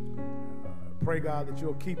 Pray, God, that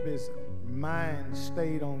you'll keep his mind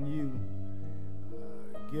stayed on you.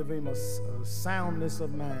 Give him a soundness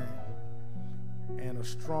of mind and a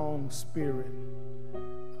strong spirit.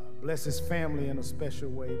 Bless his family in a special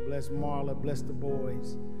way. Bless Marla, bless the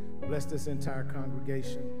boys, bless this entire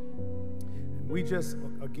congregation. And we just,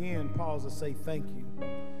 again, pause to say thank you.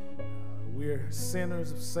 We're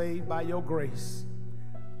sinners saved by your grace.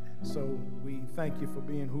 And so we thank you for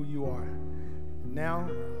being who you are. And now,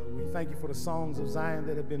 we thank you for the songs of Zion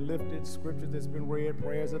that have been lifted, scriptures that's been read,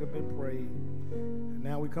 prayers that have been prayed. And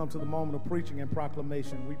now we come to the moment of preaching and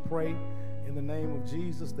proclamation. We pray in the name of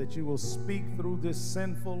Jesus that you will speak through this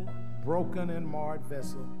sinful, broken, and marred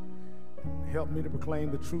vessel. Help me to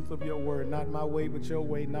proclaim the truth of your word. Not my way, but your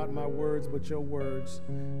way. Not my words, but your words.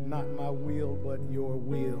 Not my will, but your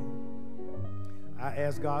will. I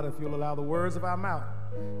ask God if you'll allow the words of our mouth,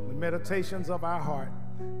 the meditations of our heart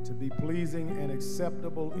to be pleasing and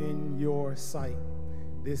acceptable in your sight.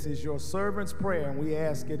 This is your servant's prayer, and we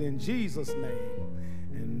ask it in Jesus' name.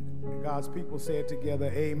 And God's people say it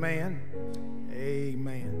together, amen,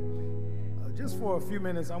 amen. Just for a few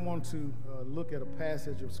minutes, I want to look at a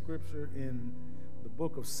passage of scripture in the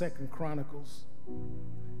book of 2 Chronicles,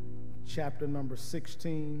 chapter number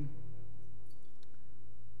 16,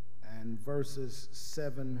 and verses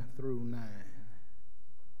 7 through 9.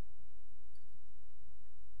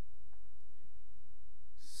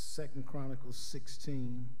 2 Chronicles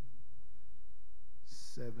 16,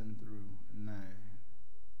 7 through 9.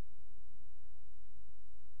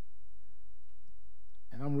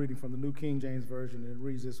 And I'm reading from the New King James Version, and it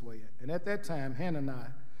reads this way. And at that time,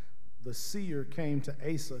 Hananiah, the seer, came to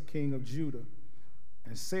Asa, king of Judah,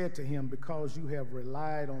 and said to him, because you have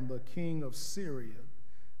relied on the king of Syria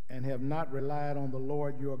and have not relied on the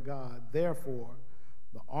Lord your God, therefore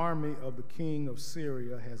the army of the king of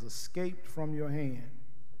Syria has escaped from your hand.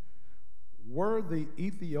 Were the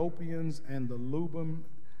Ethiopians and the Lubim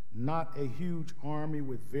not a huge army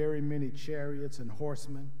with very many chariots and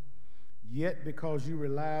horsemen? Yet because you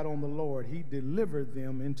relied on the Lord, he delivered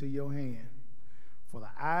them into your hand. For the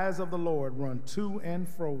eyes of the Lord run to and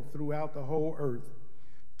fro throughout the whole earth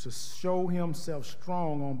to show himself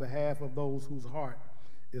strong on behalf of those whose heart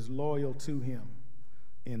is loyal to him.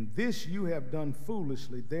 In this you have done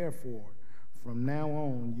foolishly, therefore from now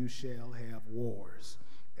on you shall have wars.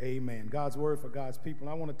 Amen. God's word for God's people. And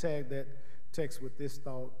I want to tag that text with this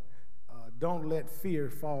thought. Don't let fear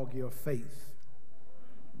fog your faith.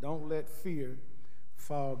 Don't let fear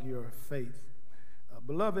fog your faith.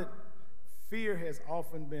 Beloved, fear has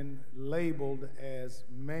often been labeled as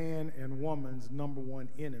man and woman's number one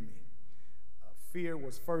enemy. Fear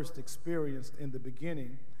was first experienced in the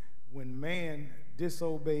beginning when man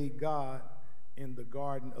disobeyed God in the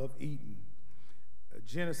Garden of Eden.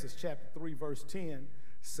 Genesis chapter 3, verse 10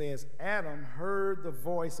 says, Adam heard the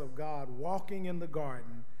voice of God walking in the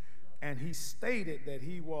garden, and he stated that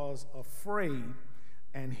he was afraid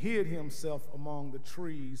and hid himself among the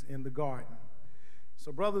trees in the garden.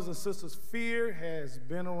 So brothers and sisters, fear has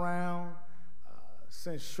been around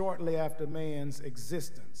since shortly after man's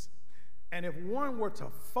existence. And if one were to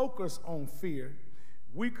focus on fear,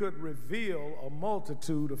 we could reveal a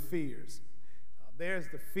multitude of fears. There's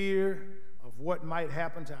the fear of what might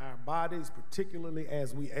happen to our bodies, particularly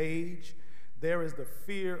as we age. There is the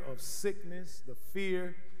fear of sickness, the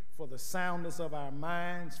fear for the soundness of our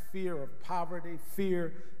minds, fear of poverty,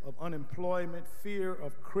 fear of unemployment, fear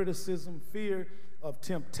of criticism, fear of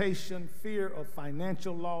temptation, fear of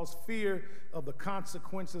financial loss, fear of the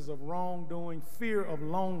consequences of wrongdoing, fear of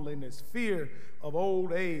loneliness, fear of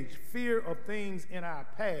old age, fear of things in our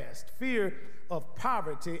past, fear of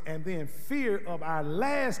poverty, and then fear of our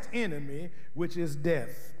last enemy, which is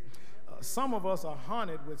death. some of us are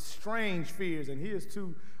haunted with strange fears, and here's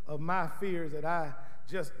two of my fears that I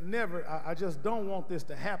just don't want this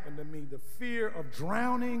to happen to me: the fear of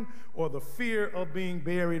drowning or the fear of being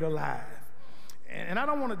buried alive. And I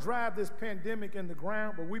don't want to drive this pandemic in the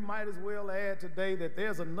ground, but we might as well add today that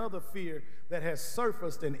there's another fear that has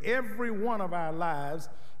surfaced in every one of our lives,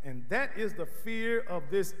 and that is the fear of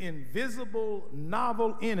this invisible,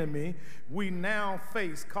 novel enemy we now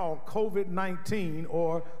face called COVID-19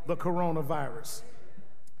 or the coronavirus.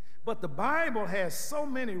 But the Bible has so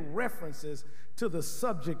many references to the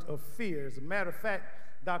subject of fear. As a matter of fact,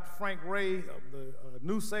 Dr. Frank Ray of the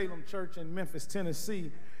New Salem Church in Memphis,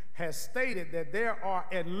 Tennessee, has stated that there are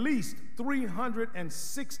at least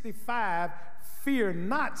 365 fear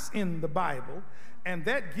nots in the Bible, and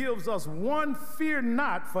that gives us one fear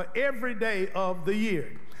not for every day of the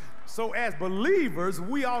year. So as believers,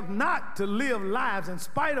 we ought not to live lives, in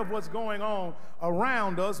spite of what's going on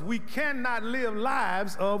around us, we cannot live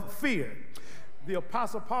lives of fear. The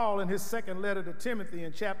Apostle Paul, in his second letter to Timothy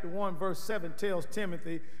in chapter 1, verse 7, tells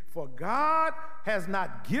Timothy, "For God has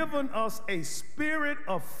not given us a spirit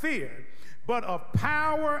of fear, but of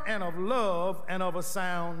power and of love and of a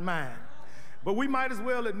sound mind." But we might as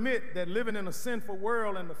well admit that living in a sinful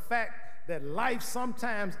world and the fact that life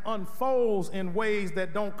sometimes unfolds in ways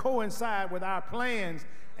that don't coincide with our plans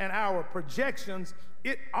and our projections,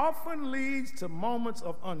 it often leads to moments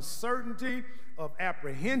of uncertainty, of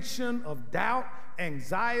apprehension, of doubt,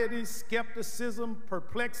 anxiety, skepticism,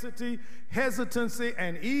 perplexity, hesitancy,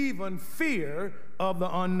 and even fear of the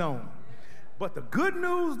unknown. But the good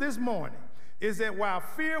news this morning is that while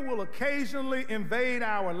fear will occasionally invade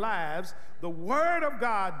our lives, the Word of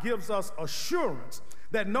God gives us assurance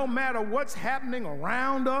that no matter what's happening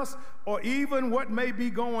around us or even what may be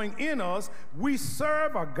going in us, we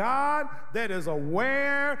serve a God that is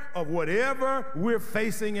aware of whatever we're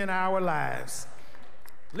facing in our lives.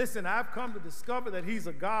 Listen, I've come to discover that He's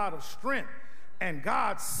a God of strength, and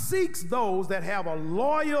God seeks those that have a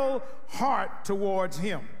loyal heart towards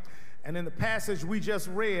Him. And in the passage we just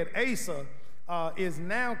read, Asa is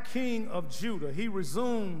now king of Judah. He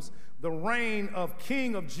resumes the reign of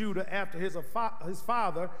king of Judah after his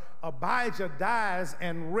father Abijah dies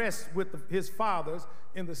and rests with his fathers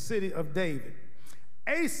in the city of David.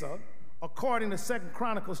 Asa, according to 2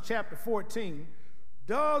 Chronicles chapter 14,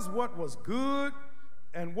 does what was good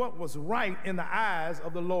and what was right in the eyes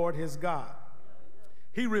of the Lord his God.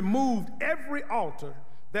 He removed every altar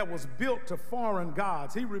that was built to foreign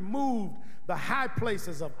gods. He removed the high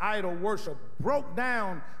places of idol worship, broke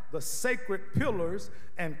down the sacred pillars,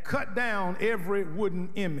 and cut down every wooden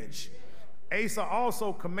image. Asa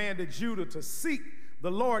also commanded Judah to seek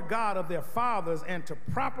the Lord God of their fathers and to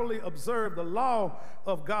properly observe the law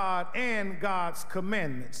of God and God's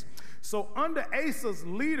commandments. So under Asa's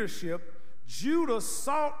leadership, Judah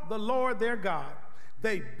sought the Lord their God.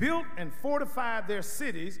 They built and fortified their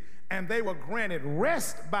cities, and they were granted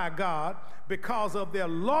rest by God because of their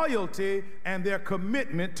loyalty and their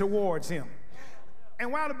commitment towards Him.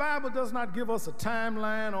 And while the Bible does not give us a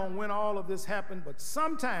timeline on when all of this happened, but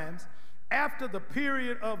sometimes after the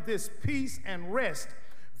period of this peace and rest,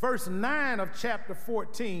 verse 9 of chapter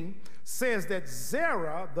 14 says that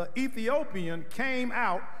Zerah, the Ethiopian, came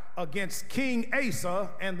out against King Asa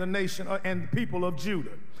and the nation and the people of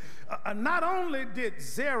Judah. Not only did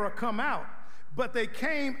Zerah come out, but they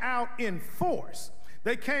came out in force.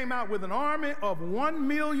 They came out with an army of 1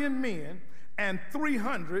 million men and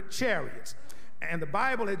 300 chariots. And the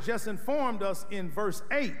Bible had just informed us in verse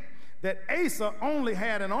 8 that Asa only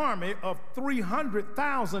had an army of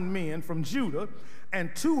 300,000 men from Judah and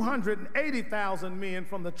 280,000 men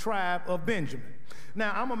from the tribe of Benjamin.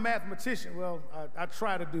 Now, I'm a mathematician. Well, I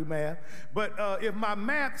try to do math. But if my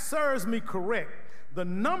math serves me correct, the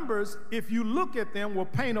numbers, if you look at them, will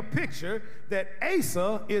paint a picture that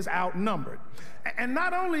Asa is outnumbered. And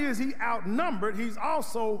not only is he outnumbered, he's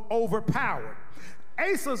also overpowered.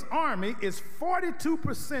 Asa's army is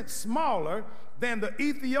 42% smaller than the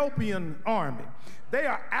Ethiopian army. They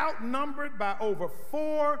are outnumbered by over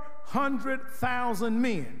 400,000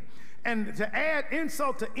 men. And to add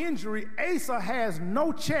insult to injury, Asa has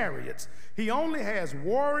no chariots. He only has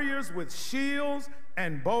warriors with shields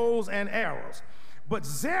and bows and arrows. But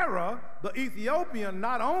Zerah, the Ethiopian,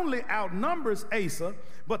 not only outnumbers Asa,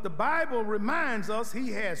 but the Bible reminds us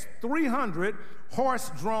he has 300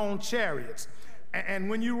 horse-drawn chariots. And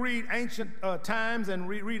when you read ancient times and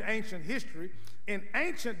read ancient history, in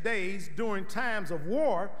ancient days, during times of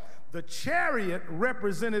war, The chariot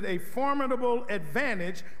represented a formidable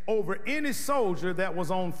advantage over any soldier that was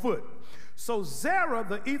on foot. So Zerah,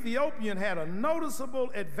 the Ethiopian, had a noticeable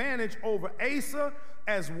advantage over Asa,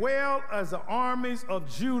 as well as the armies of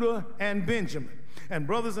Judah and Benjamin. And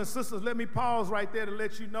brothers and sisters, let me pause right there to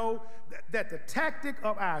let you know that the tactic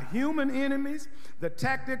of our human enemies, the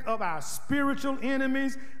tactic of our spiritual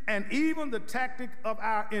enemies, and even the tactic of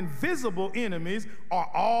our invisible enemies are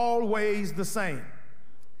always the same.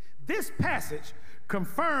 This passage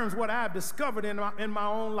confirms what I've discovered in my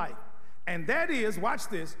own life. And that is, watch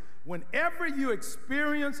this, whenever you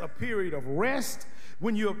experience a period of rest,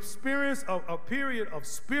 when you experience a period of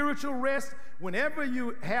spiritual rest, whenever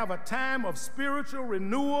you have a time of spiritual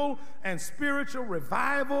renewal and spiritual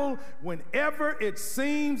revival, whenever it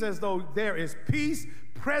seems as though there is peace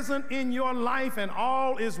present in your life and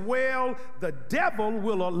all is well, the devil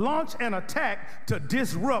will launch an attack to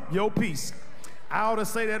disrupt your peace. I ought to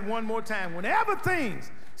say that one more time. Whenever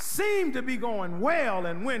things seem to be going well,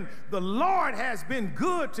 and when the Lord has been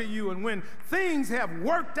good to you, and when things have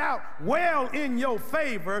worked out well in your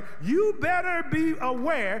favor, you better be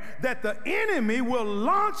aware that the enemy will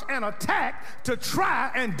launch an attack to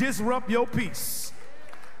try and disrupt your peace.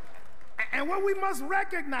 And what we must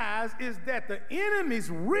recognize is that the enemy's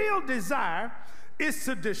real desire is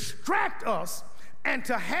to distract us and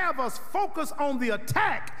to have us focus on the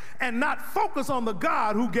attack and not focus on the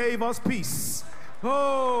God who gave us peace.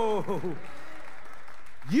 Oh,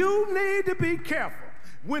 you need to be careful.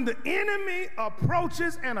 When the enemy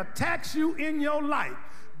approaches and attacks you in your life,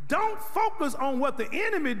 don't focus on what the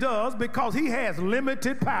enemy does, because he has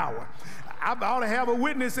limited power. I ought to have a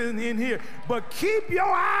witness in here. But keep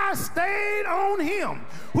your eyes stayed on him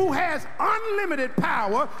who has unlimited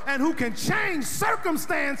power and who can change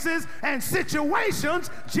circumstances and situations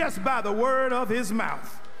just by the word of his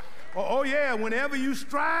mouth. Oh yeah, whenever you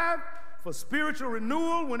strive for spiritual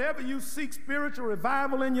renewal, whenever you seek spiritual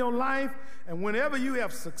revival in your life, and whenever you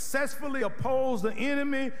have successfully opposed the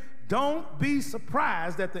enemy, don't be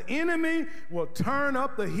surprised that the enemy will turn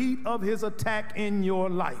up the heat of his attack in your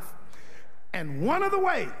life. And one of the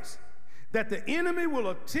ways that the enemy will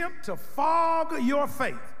attempt to fog your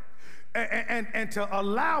faith and to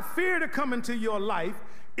allow fear to come into your life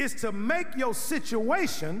is to make your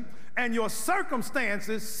situation and your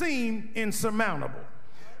circumstances seem insurmountable.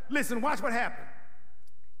 Listen, watch what happened.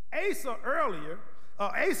 Asa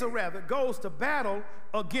goes to battle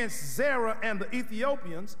against Zerah and the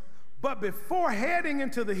Ethiopians, but before heading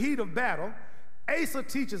into the heat of battle, Asa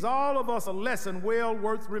teaches all of us a lesson well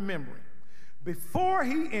worth remembering. Before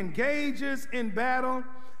he engages in battle,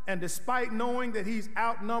 and despite knowing that he's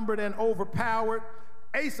outnumbered and overpowered,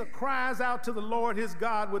 Asa cries out to the Lord his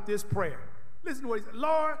God with this prayer. Listen to what he said.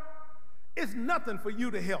 Lord, it's nothing for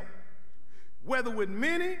you to help, whether with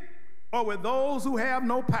many or with those who have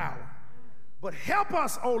no power. But help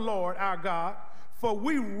us, O Lord our God, for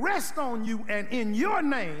we rest on you, and in your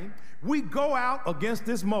name we go out against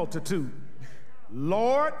this multitude.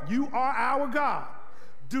 Lord, you are our God.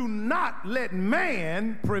 Do not let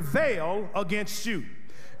man prevail against you.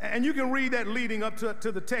 And you can read that leading up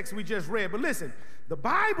to the text we just read. But listen, the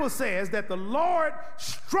Bible says that the Lord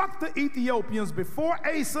struck the Ethiopians before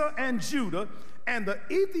Asa and Judah, and the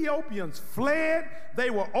Ethiopians fled. They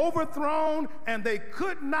were overthrown, and they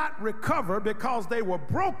could not recover because they were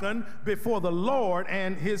broken before the Lord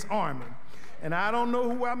and his army. And I don't know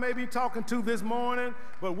who I may be talking to this morning,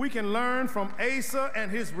 but we can learn from Asa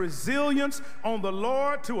and his resilience on the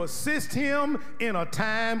Lord to assist him in a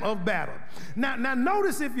time of battle. Now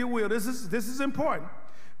notice, if you will, this is important,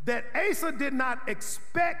 that Asa did not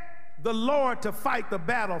expect the Lord to fight the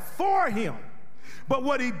battle for him. But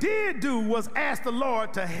what he did do was ask the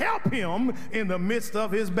Lord to help him in the midst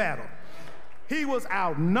of his battle. He was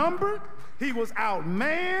outnumbered, he was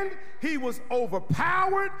outmanned, he was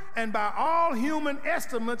overpowered, and by all human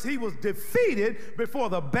estimates, he was defeated before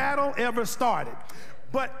the battle ever started.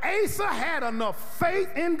 But Asa had enough faith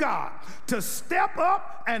in God to step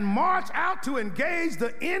up and march out to engage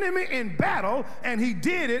the enemy in battle, and he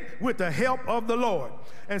did it with the help of the Lord.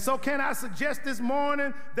 And so can I suggest this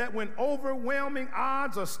morning that when overwhelming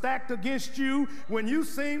odds are stacked against you, when you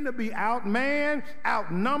seem to be outmanned,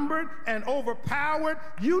 outnumbered, and overpowered,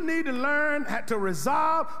 you need to learn to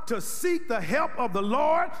resolve to seek the help of the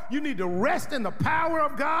Lord. You need to rest in the power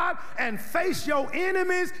of God and face your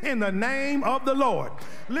enemies in the name of the Lord.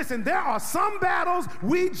 Listen, there are some battles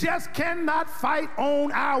we just cannot fight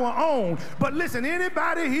on our own. But listen,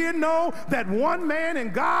 anybody here know that one man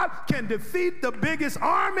in God can defeat the biggest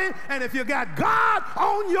army? And if you got God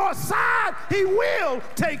on your side, he will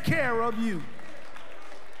take care of you.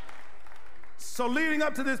 So leading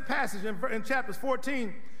up to this passage in chapters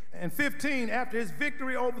 14 and 15, after his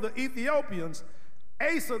victory over the Ethiopians,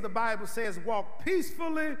 Asa, the Bible says, walked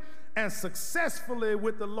peacefully and successfully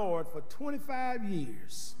with the Lord for 25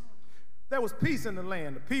 years. There was peace in the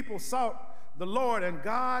land. The people sought the Lord, and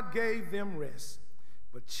God gave them rest.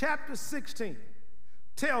 But chapter 16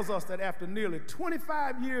 tells us that after nearly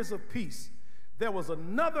 25 years of peace, there was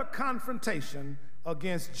another confrontation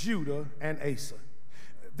against Judah and Asa.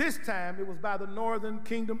 This time it was by the northern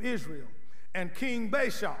kingdom Israel and King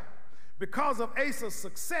Baasha. Because of Asa's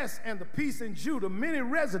success and the peace in Judah, many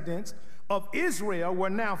residents of Israel were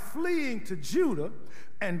now fleeing to Judah,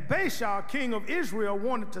 and Baasha, king of Israel,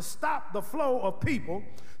 wanted to stop the flow of people,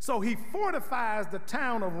 so he fortifies the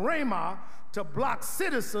town of Ramah to block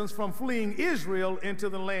citizens from fleeing Israel into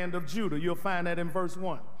the land of Judah. You'll find that in verse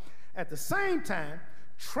 1. At the same time,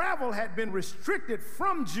 travel had been restricted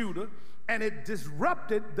from Judah, and it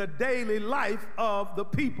disrupted the daily life of the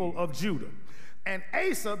people of Judah. And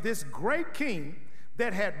Asa, this great king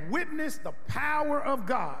that had witnessed the power of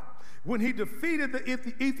God when he defeated the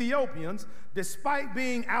Ethiopians, despite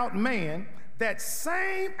being outmanned, that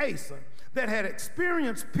same Asa that had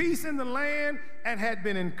experienced peace in the land and had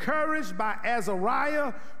been encouraged by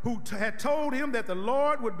Azariah, who had told him that the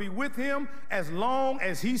Lord would be with him as long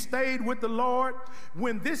as he stayed with the Lord.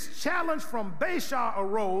 When this challenge from Baasha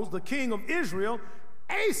arose, the king of Israel,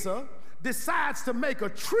 Asa decides to make a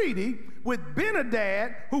treaty with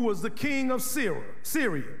Ben-Hadad, who was the king of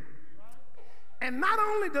Syria. And not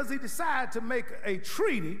only does he decide to make a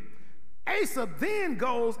treaty, Asa then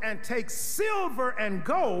goes and takes silver and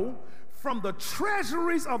gold from the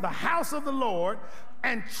treasuries of the house of the Lord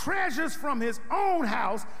and treasures from his own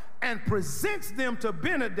house and presents them to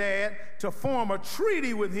Ben-Hadad to form a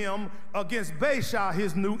treaty with him against Baasha,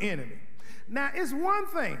 his new enemy. Now, it's one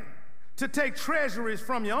thing to take treasuries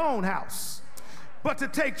from your own house, but to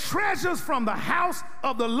take treasures from the house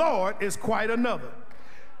of the Lord is quite another.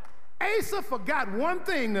 Asa forgot one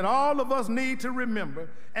thing that all of us need to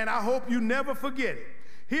remember, and I hope you never forget it.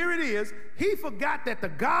 Here it is. He forgot that the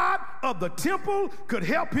God of the temple could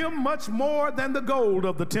help him much more than the gold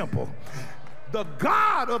of the temple. The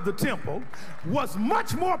God of the temple was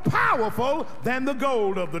much more powerful than the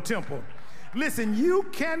gold of the temple. Listen, you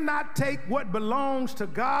cannot take what belongs to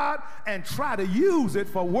God and try to use it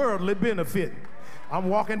for worldly benefit. I'm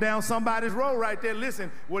walking down somebody's road right there.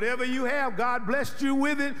 Listen, whatever you have, God blessed you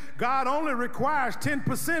with it. God only requires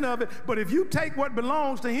 10% of it. But if you take what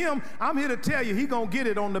belongs to him, I'm here to tell you, he's going to get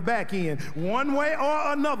it on the back end. One way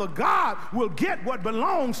or another, God will get what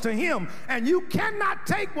belongs to him. And you cannot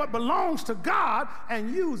take what belongs to God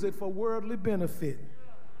and use it for worldly benefit.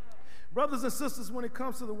 Brothers and sisters, when it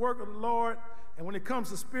comes to the work of the Lord and when it comes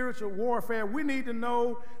to spiritual warfare, we need to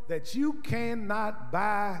know that you cannot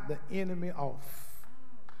buy the enemy off.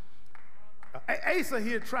 Asa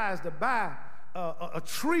here tries to buy a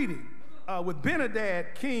treaty with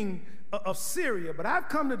Ben-Hadad, king of Syria, but I've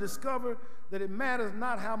come to discover that it matters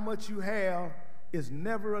not how much you have, is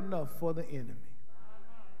never enough for the enemy.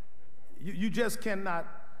 You just cannot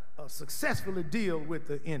successfully deal with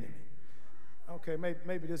the enemy. Okay,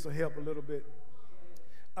 maybe this will help a little bit.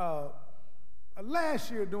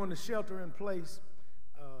 Last year during the shelter in place,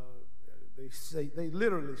 they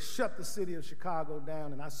literally shut the city of Chicago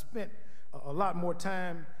down, and I spent a lot more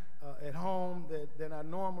time at home than I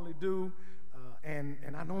normally do, and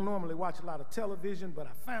I don't normally watch a lot of television, but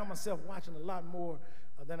I found myself watching a lot more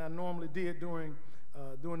than I normally did during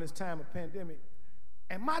this time of pandemic.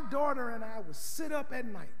 And my daughter and I would sit up at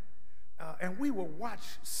night, and we would watch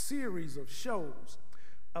series of shows,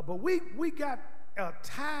 but we got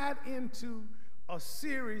tied into a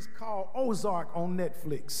series called Ozark on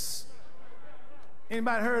Netflix.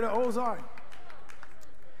 Anybody heard of Ozark?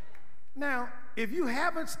 Now, if you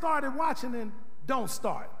haven't started watching it, don't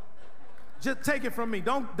start. Just take it from me.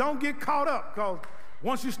 Don't get caught up, because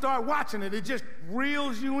once you start watching it, it just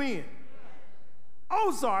reels you in.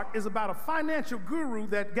 Ozark is about a financial guru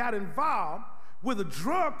that got involved with a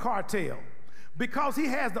drug cartel because he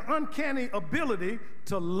has the uncanny ability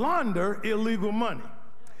to launder illegal money.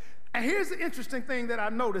 And here's the interesting thing that I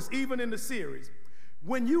noticed even in the series.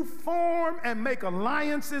 When you form and make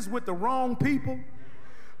alliances with the wrong people,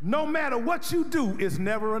 no matter what you do, it's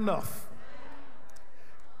never enough.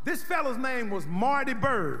 This fella's name was Marty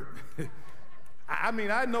Byrde. I mean,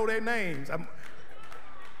 I know their names.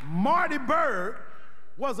 Marty Byrde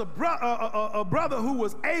was a brother who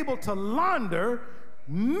was able to launder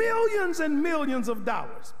millions and millions of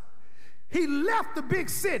dollars. He left the big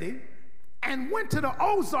city and went to the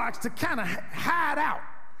Ozarks to kind of hide out.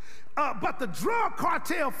 But the drug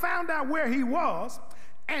cartel found out where he was,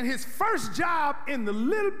 And his first job in the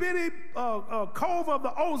little bitty cove of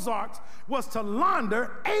the Ozarks was to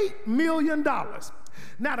launder $8 million.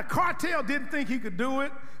 Now, the cartel didn't think he could do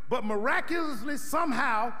it, but miraculously,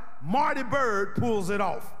 somehow, Marty Byrd pulls it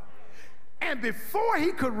off. And before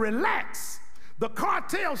he could relax, the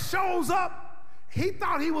cartel shows up. He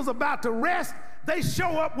thought he was about to rest. They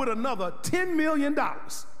show up with another $10 million.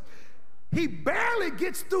 He barely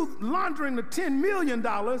gets through laundering the $10 million,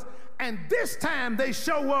 and this time they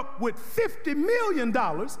show up with $50 million,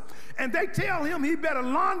 and they tell him he better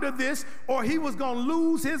launder this or he was going to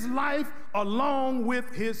lose his life along with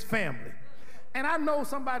his family. And I know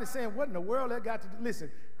somebody saying, what in the world that got to do? Listen,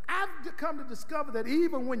 I've come to discover that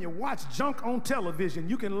even when you watch junk on television,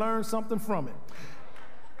 you can learn something from it.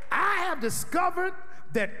 I have discovered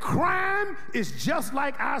that crime is just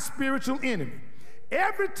like our spiritual enemy.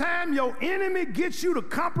 Every time your enemy gets you to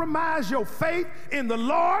compromise your faith in the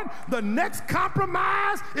Lord, the next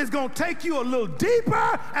compromise is going to take you a little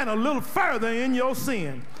deeper and a little further in your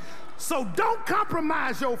sin. So don't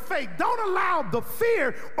compromise your faith. Don't allow the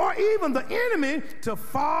fear or even the enemy to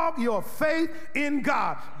fog your faith in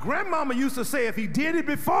God. Grandmama used to say, if he did it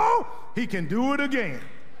before, he can do it again.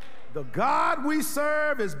 The God we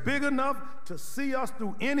serve is big enough to see us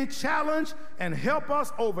through any challenge and help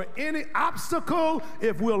us over any obstacle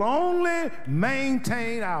if we'll only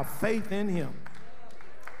maintain our faith in him.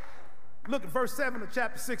 Look at verse 7 of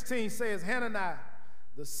chapter 16 says, Hananiah,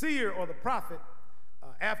 the seer or the prophet,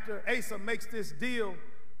 after Asa makes this deal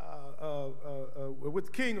with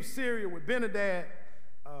the king of Syria, with Ben-Hadad,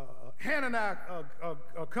 Hananiah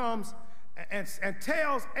comes and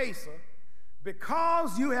tells Asa,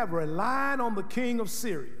 because you have relied on the king of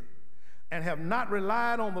Syria and have not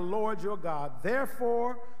relied on the Lord your God,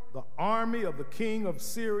 therefore the army of the king of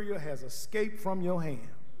Syria has escaped from your hand.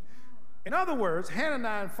 In other words,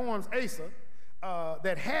 Hananiah informs Asa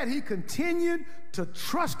that had he continued to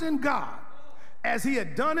trust in God as he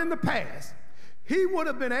had done in the past, he would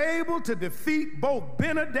have been able to defeat both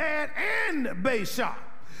Ben-Hadad and Baasha.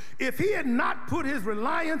 If he had not put his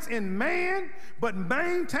reliance in man, but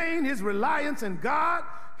maintained his reliance in God,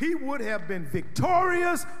 he would have been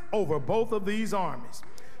victorious over both of these armies.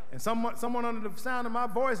 And someone under the sound of my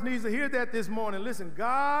voice needs to hear that this morning. Listen,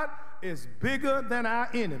 God is bigger than our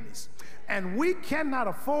enemies. And we cannot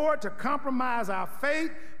afford to compromise our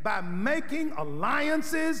faith by making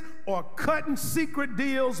alliances or cutting secret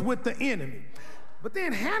deals with the enemy. But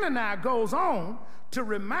then Hananiah goes on to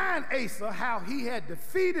remind Asa how he had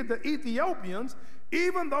defeated the Ethiopians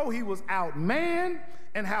even though he was outmanned,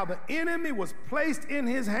 and how the enemy was placed in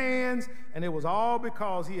his hands, and it was all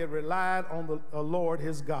because he had relied on the Lord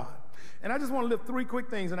his God. And I just want to lift three quick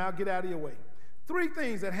things, and I'll get out of your way. Three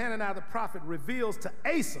things that Hananiah the prophet reveals to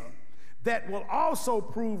Asa that will also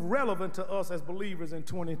prove relevant to us as believers in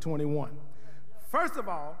 2021. First of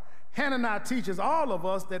all, Hananiah teaches all of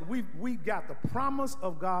us that we've got the promise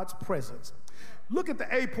of God's presence. Look at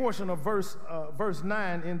the A portion of verse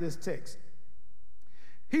 9 in this text.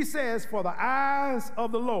 He says, for the eyes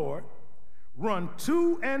of the Lord run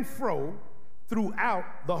to and fro throughout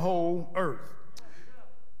the whole earth.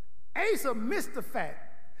 Asa missed the fact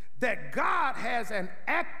that God has an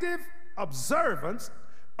active observance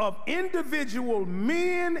of individual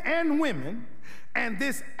men and women, and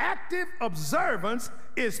this active observance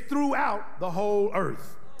is throughout the whole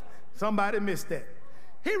earth. Somebody missed that.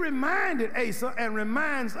 He reminded Asa and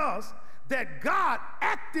reminds us that God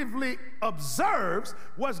actively observes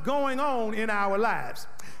what's going on in our lives.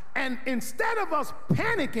 And instead of us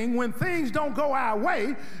panicking when things don't go our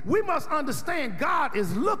way, we must understand God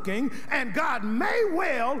is looking, and God may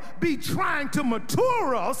well be trying to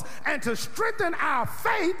mature us and to strengthen our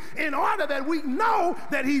faith in order that we know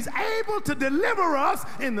that he's able to deliver us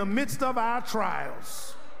in the midst of our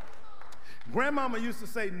trials. Grandmama used to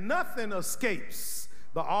say, nothing escapes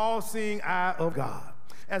the all-seeing eye of God.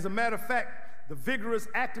 As a matter of fact, the vigorous,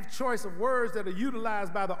 active choice of words that are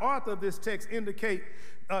utilized by the author of this text indicate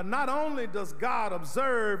not only does God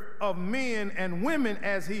observe of men and women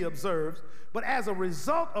as he observes, but as a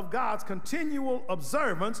result of God's continual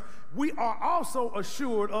observance, we are also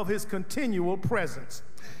assured of his continual presence.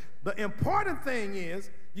 The important thing is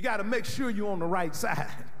you got to make sure you're on the right side.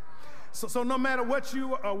 So no matter what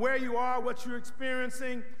where you are, what you're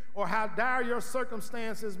experiencing, or how dire your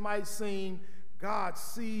circumstances might seem, God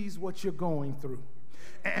sees what you're going through.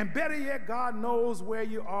 And better yet, God knows where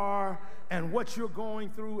you are and what you're going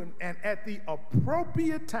through, and at the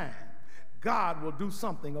appropriate time, God will do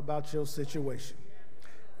something about your situation.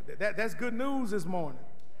 That's good news this morning.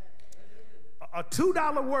 A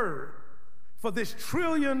 $2 word for this $1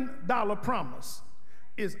 trillion promise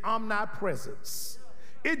is omnipresence.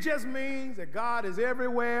 It just means that God is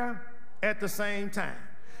everywhere at the same time.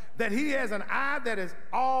 That he has an eye that is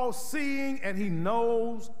all-seeing and he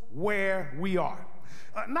knows where we are.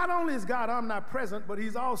 Not only is God omnipresent, but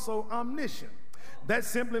he's also omniscient. That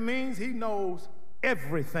simply means he knows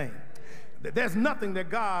everything. There's nothing that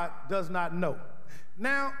God does not know.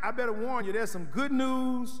 Now, I better warn you, there's some good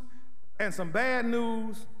news and some bad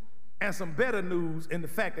news and some better news in the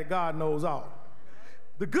fact that God knows all.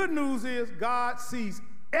 The good news is God sees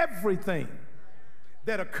everything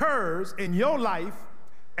that occurs in your life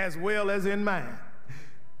as well as in mine.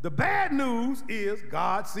 The bad news is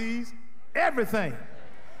God sees everything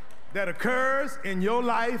that occurs in your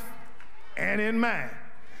life and in mine.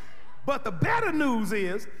 But the better news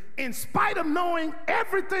is, in spite of knowing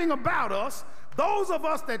everything about us, those of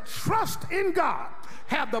us that trust in God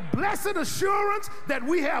have the blessed assurance that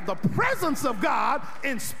we have the presence of God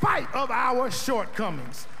in spite of our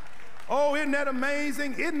shortcomings. Oh, isn't that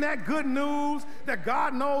amazing? Isn't that good news that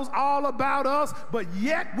God knows all about us, but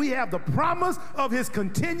yet we have the promise of his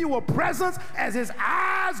continual presence as his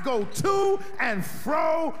eyes go to and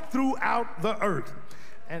fro throughout the earth.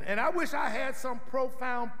 And I wish I had some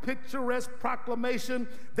profound, picturesque proclamation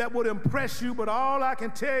that would impress you, but all I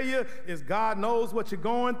can tell you is God knows what you're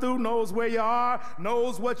going through, knows where you are,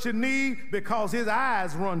 knows what you need, because his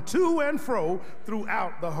eyes run to and fro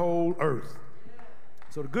throughout the whole earth.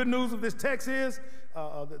 So the good news of this text is,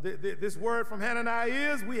 this word from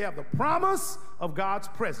Hananiah is, we have the promise of God's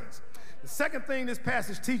presence. The second thing this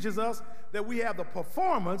passage teaches us, that we have the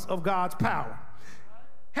performance of God's power.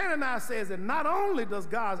 Hananiah says that not only does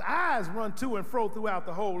God's eyes run to and fro throughout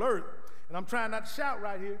the whole earth, and I'm trying not to shout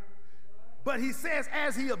right here, but he says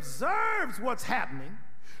as he observes what's happening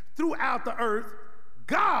throughout the earth,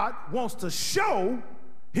 God wants to show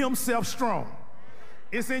himself strong.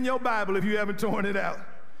 It's in your Bible if you haven't torn it out.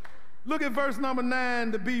 Look at verse number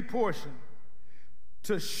 9, the B portion.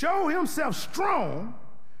 To show himself strong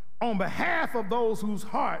on behalf of those whose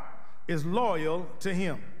heart is loyal to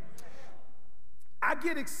him. I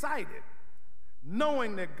get excited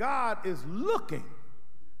knowing that God is looking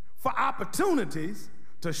for opportunities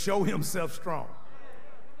to show himself strong.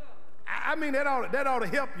 I mean, that ought to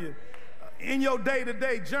help you in your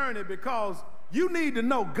day-to-day journey, because you need to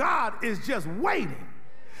know God is just waiting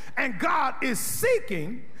and God is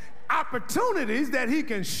seeking opportunities that he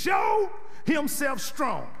can show himself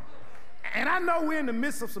strong. And I know we're in the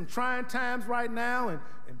midst of some trying times right now, and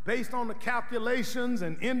based on the calculations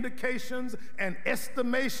and indications and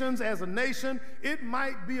estimations as a nation, it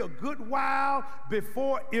might be a good while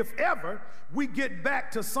before, if ever, we get back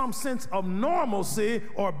to some sense of normalcy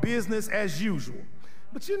or business as usual.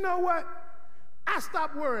 But you know what? I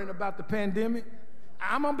stopped worrying about the pandemic.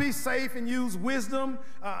 I'm going to be safe and use wisdom.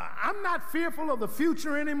 I'm not fearful of the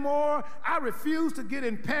future anymore. I refuse to get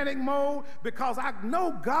in panic mode, because I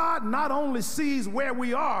know God not only sees where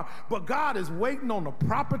we are, but God is waiting on the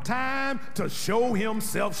proper time to show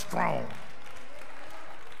himself strong.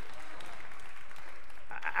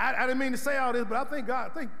 I didn't mean to say all this, but I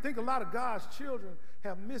think a lot of God's children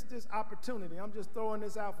have missed this opportunity. I'm just throwing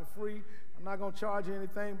this out for free. I'm not going to charge you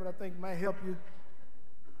anything, but I think it might help you.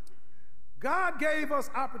 God gave us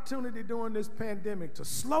opportunity during this pandemic to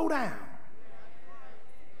slow down.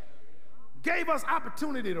 Gave us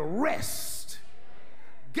opportunity to rest.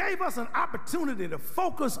 Gave us an opportunity to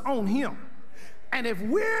focus on him. And if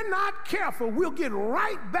we're not careful, we'll get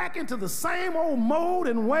right back into the same old mode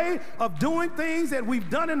and way of doing things that we've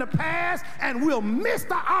done in the past, and we'll miss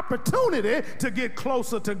the opportunity to get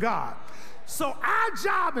closer to God. So our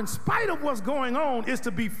job, in spite of what's going on, is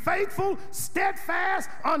to be faithful, steadfast,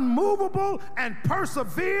 unmovable, and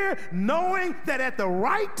persevere, knowing that at the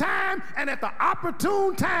right time and at the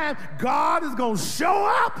opportune time, God is going to show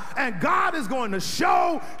up and God is going to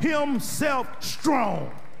show himself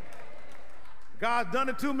strong. God's done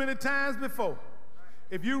it too many times before.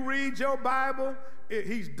 If you read your Bible,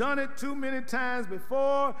 he's done it too many times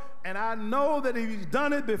before, and I know that if he's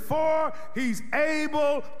done it before, he's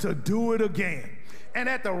able to do it again. And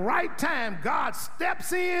at the right time, God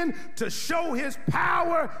steps in to show his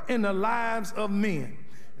power in the lives of men.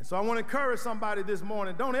 And so I want to encourage somebody this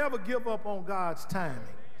morning, don't ever give up on God's timing.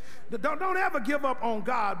 Don't ever give up on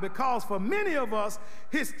God, because for many of us,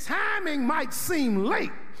 his timing might seem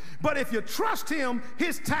late, but if you trust him,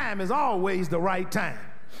 his time is always the right time.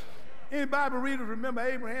 Any Bible readers remember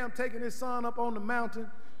Abraham taking his son up on the mountain?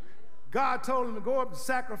 God told him to go up and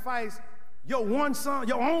sacrifice your one son,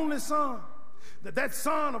 your only son, that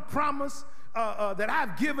son of promise that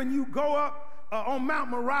I've given you. Go up on Mount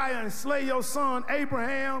Moriah and slay your son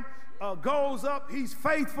Abraham. goes up. He's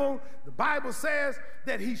faithful. The Bible says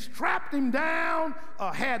that he strapped him down,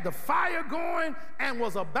 had the fire going, and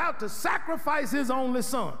was about to sacrifice his only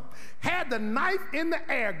son. Had the knife in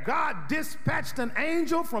the air, God dispatched an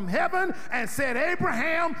angel from heaven and said,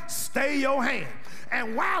 Abraham, stay your hand.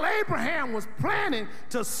 And while Abraham was planning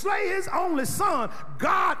to slay his only son,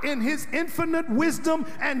 God, in his infinite wisdom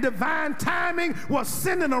and divine timing, was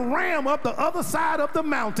sending a ram up the other side of the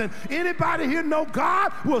mountain. Anybody here know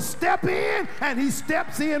God will step in, and he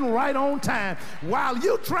steps in right on time. While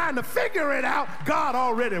you trying to figure it out, God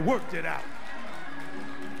already worked it out.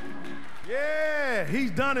 Yeah,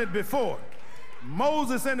 he's done it before.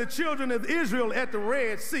 Moses and the children of Israel at the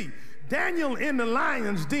Red Sea. Daniel in the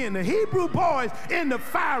lion's den, the Hebrew boys in the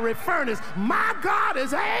fiery furnace. My God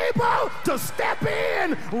is able to step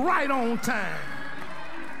in right on time.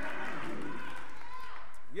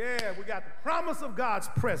 Yeah, we got the promise of God's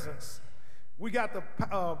presence. We got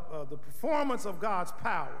the performance of God's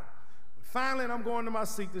power. Finally, and I'm going to my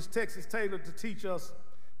seat, this text is tailored to teach us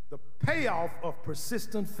the payoff of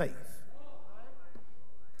persistent faith.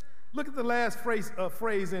 Look at the last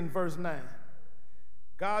phrase in verse 9.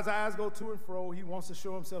 God's eyes go to and fro. He wants to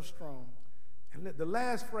show himself strong. And the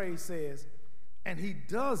last phrase says, and he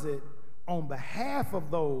does it on behalf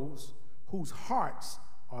of those whose hearts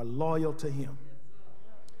are loyal to him.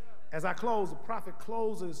 As I close, the prophet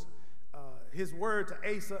closes his word to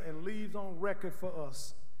Asa and leaves on record for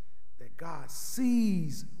us that God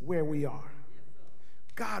sees where we are.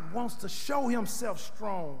 God wants to show himself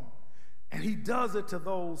strong, and he does it to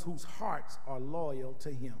those whose hearts are loyal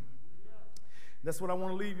to him. That's what I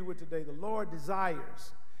want to leave you with today. The Lord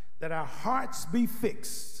desires that our hearts be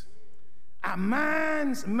fixed, our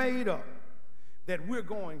minds made up, that we're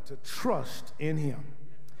going to trust in him.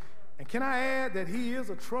 And can I add that he is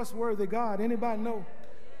a trustworthy God? Anybody know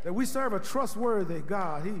that we serve a trustworthy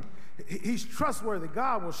God? He's trustworthy.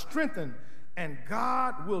 God will strengthen, and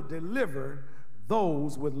God will deliver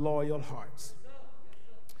those with loyal hearts.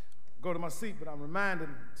 Go to my seat, but I'm reminded,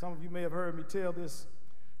 some of you may have heard me tell this,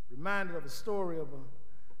 reminded of a story of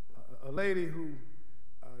a lady who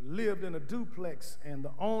lived in a duplex, and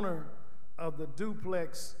the owner of the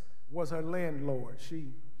duplex was her landlord. She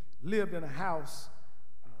lived in a house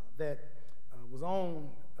that was owned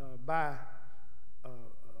by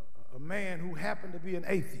a man who happened to be an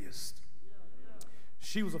atheist.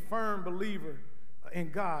 She was a firm believer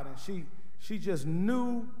in God, and she just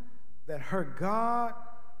knew that her God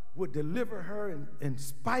would deliver her in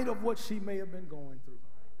spite of what she may have been going through.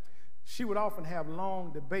 She would often have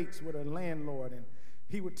long debates with her landlord, and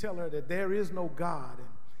he would tell her that there is no God,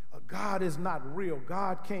 and God is not real.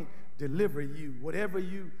 God can't deliver you. Whatever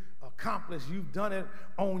you accomplish, you've done it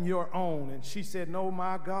on your own. And she said, no,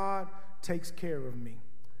 my God takes care of me.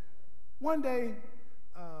 One day,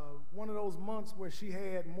 one of those months where she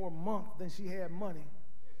had more month than she had money.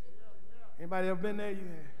 Anybody ever been there? You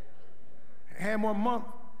had more month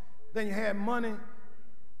than you had money.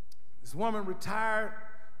 This woman retired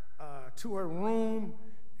to her room.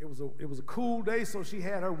 It was a cool day, so she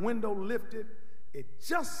had her window lifted. It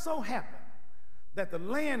just so happened that the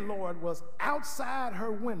landlord was outside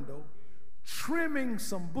her window trimming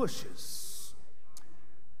some bushes.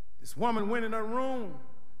 This woman went in her room,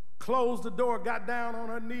 closed the door, got down on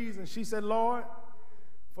her knees, and she said, Lord,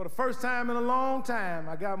 for the first time in a long time,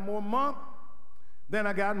 I got more month than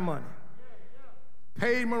I got money.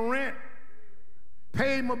 Paid my rent,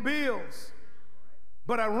 paid my bills,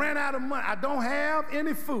 but I ran out of money. I don't have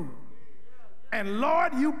any food. And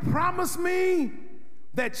Lord, you promised me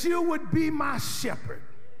that you would be my shepherd.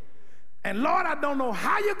 And Lord, I don't know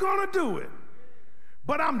how you're going to do it,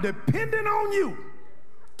 but I'm depending on you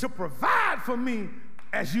to provide for me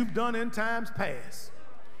as you've done in times past.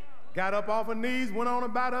 Got up off her knees, went on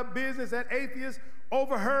about her business. That atheist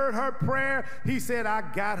overheard her prayer. He said, I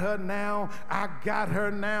got her now. I got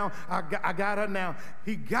her now. I got her now.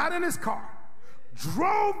 He got in his car,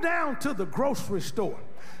 drove down to the grocery store,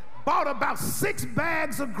 bought about 6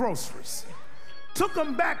 bags of groceries, took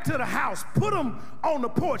them back to the house, put them on the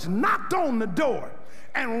porch, knocked on the door,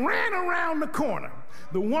 and ran around the corner.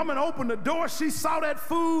 The woman opened the door. She saw that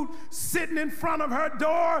food sitting in front of her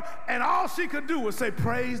door, and all she could do was say,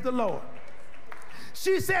 praise the Lord.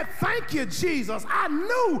 She said, thank you, Jesus. I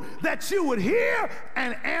knew that you would hear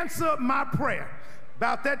and answer my prayer.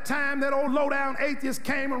 About that time, that old low-down atheist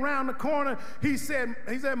came around the corner. He said,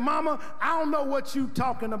 Mama, I don't know what you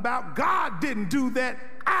talking about. God didn't do that.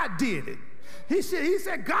 I did it. He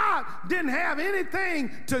said, God didn't have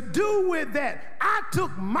anything to do with that. I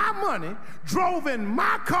took my money, drove in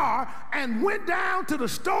my car, and went down to the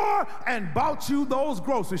store and bought you those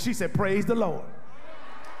groceries. She said, praise the Lord.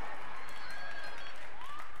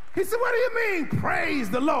 He said, what do you mean, praise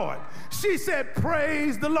the Lord? She said,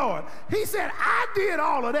 praise the Lord. He said, I did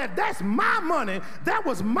all of that. That's my money. That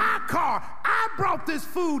was my car. I brought this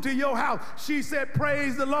food to your house. She said,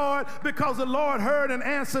 praise the Lord, because the Lord heard and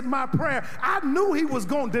answered my prayer. I knew he was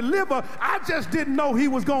going to deliver. I just didn't know he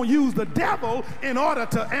was going to use the devil in order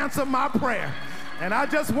to answer my prayer. And I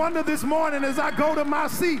just wonder this morning as I go to my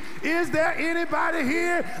seat, is there anybody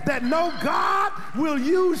here that know God will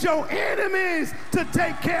use your enemies to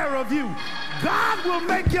take care of you? God will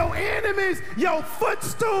make your enemies your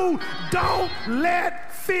footstool. Don't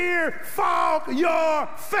let fear fog your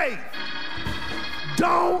faith.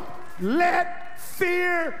 Don't let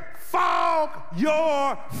fear fog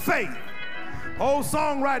your faith. Old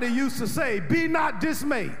songwriter used to say, be not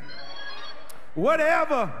dismayed,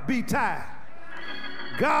 whatever betide.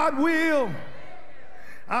 God will.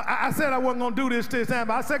 I said I wasn't going to do this time,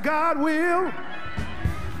 but I said God will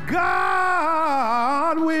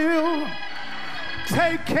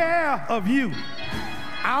take care of you.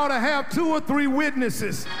 I ought to have 2 or 3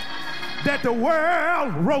 witnesses that the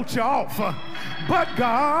world wrote you off, but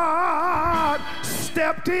God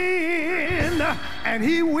stepped in and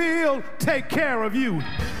he will take care of you.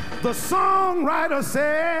 The songwriter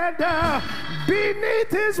said,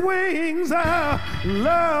 beneath his wings,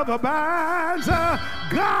 love abides.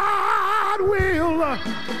 God will,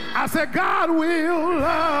 I said, God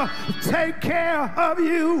will take care of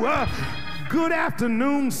you. Good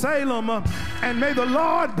afternoon, Salem, and may the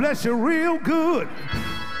Lord bless you real good.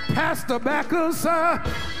 Pastor Backus,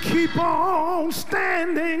 keep on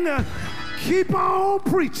standing, keep on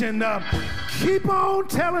preaching, keep on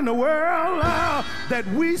telling the world that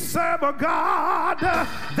we serve a God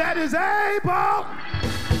that is able.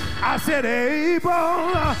 I said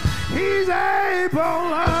able. He's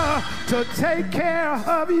able to take care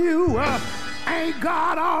of you. Ain't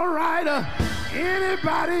God all right?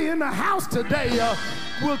 Anybody in the house today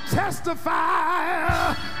will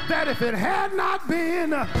testify that if it had not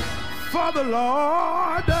been for the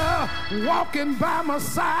Lord walking by my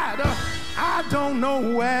side, I don't know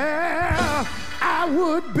where I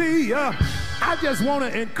would be. I just want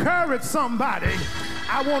to encourage somebody.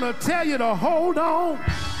 I want to tell you to hold on,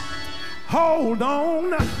 hold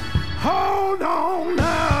on, hold on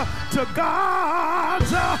to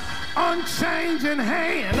God's unchanging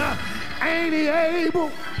hand. Ain't he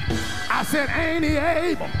able? I said, ain't he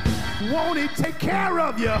able? Won't he take care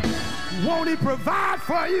of you? Won't he provide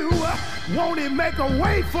for you? Won't he make a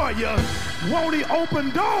way for you? Won't he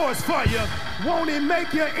open doors for you? Won't he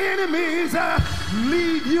make your enemies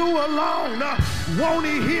leave you alone? Won't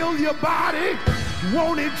he heal your body?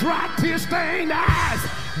 Won't he dry tear-stained eyes?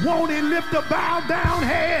 Won't he lift a bowed down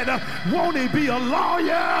head? Won't he be a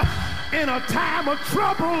lawyer in a time of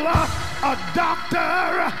trouble? A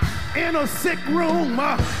doctor in a sick room?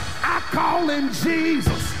 I call him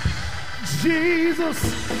Jesus. Jesus,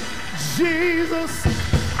 Jesus.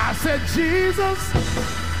 I said Jesus,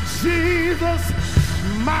 Jesus,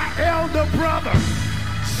 my elder brother.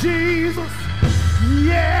 Jesus,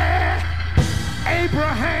 yeah.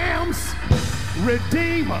 Abraham's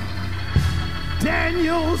redeemer.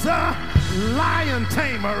 Daniel's lion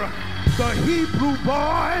tamer. The Hebrew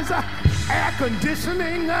boys air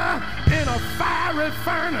conditioning in a fiery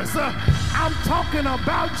furnace. I'm talking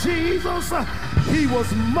about Jesus. He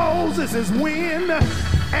was Moses' wind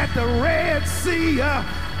at the Red Sea.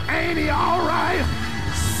 Ain't he all right?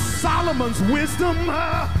 Solomon's wisdom,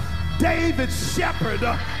 David's shepherd.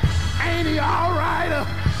 Ain't he all right?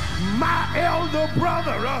 My elder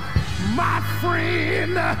brother, my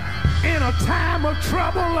friend in a time of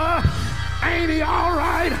trouble. Ain't he all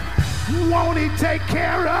right? Won't he take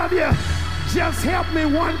care of you? Just help me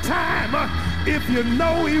one time. If you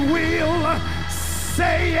know he will,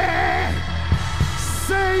 say yeah.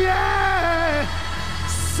 Say yeah.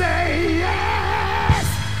 Say yes.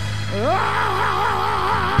 Oh,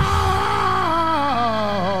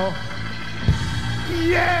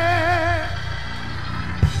 yeah.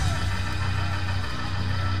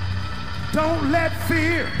 Don't let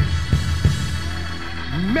fear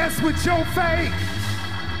mess with your faith.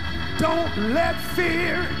 Don't let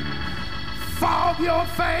fear fog your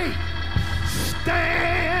faith.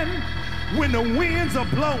 Stand when the winds are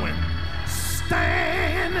blowing.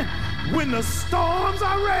 Stand when the storms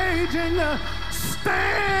are raging.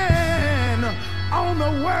 Stand on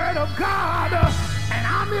the word of God. And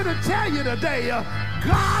I'm here to tell you today,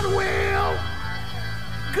 God will,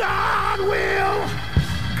 God will,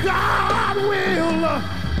 God will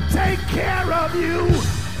take care of you.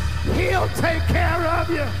 He'll take care of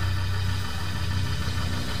you.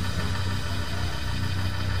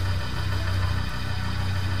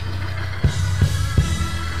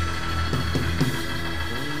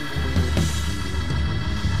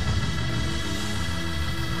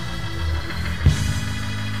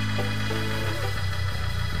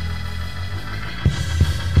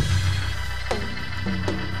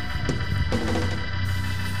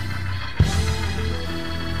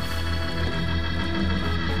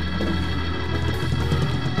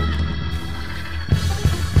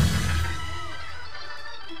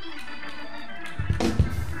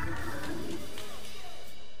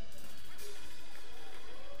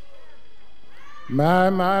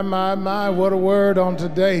 My, what a word on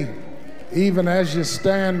today. Even as you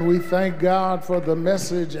stand, we thank God for the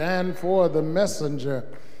message and for the messenger.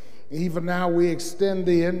 Even now we extend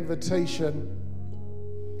the invitation.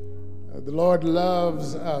 The Lord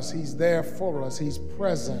loves us. He's there for us. He's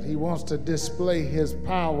present. He wants to display his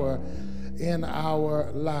power in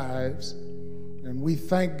our lives. And we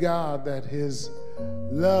thank God that his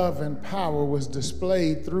love and power was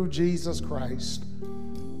displayed through Jesus Christ.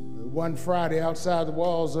 One Friday outside the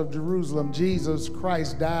walls of Jerusalem, Jesus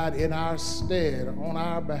Christ died in our stead on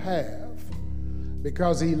our behalf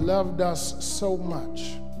because he loved us so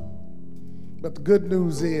much. But the good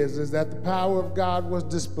news is that the power of God was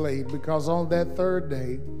displayed because on that third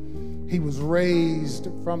day, he was raised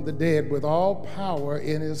from the dead with all power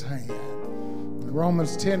in his hand. And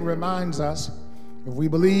Romans 10 reminds us, if we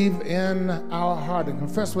believe in our heart and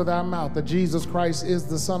confess with our mouth that Jesus Christ is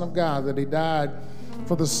the Son of God, that he died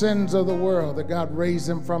for the sins of the world, that God raised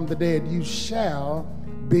him from the dead, you shall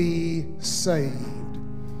be saved.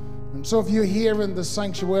 And so if you're here in the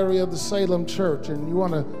sanctuary of the Salem Church and you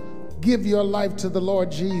want to give your life to the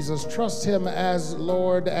Lord Jesus, trust him as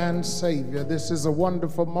Lord and Savior, this is a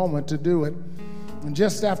wonderful moment to do it. And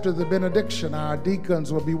just after the benediction, our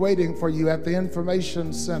deacons will be waiting for you at the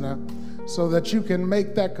information center so that you can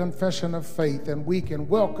make that confession of faith and we can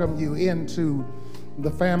welcome you into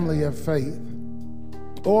the family of faith.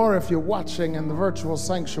 Or if you're watching in the virtual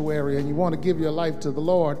sanctuary and you want to give your life to the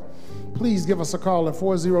Lord, please give us a call at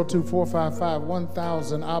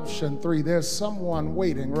 402-455-1000, option 3. There's someone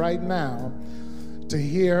waiting right now to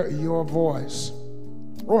hear your voice.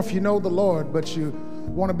 Or if you know the Lord, but you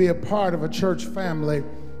want to be a part of a church family,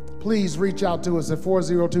 please reach out to us at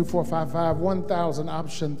 402-455-1000,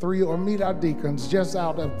 option 3, or meet our deacons just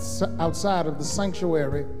outside of the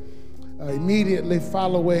sanctuary immediately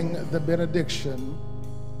following the benediction.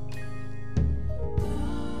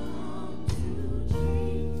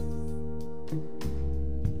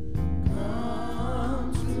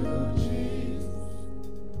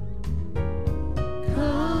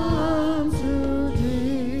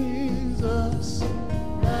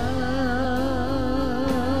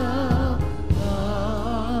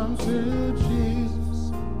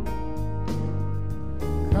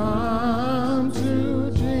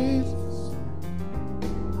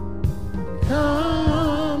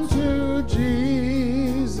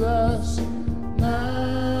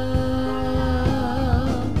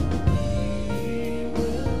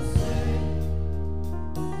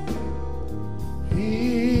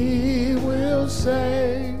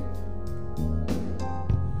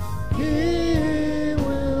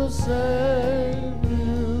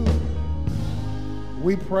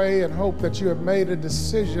 We pray and hope that you have made a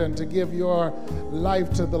decision to give your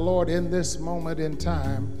life to the Lord in this moment in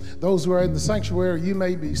time. Those who are in the sanctuary, you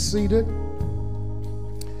may be seated.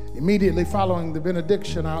 Immediately following the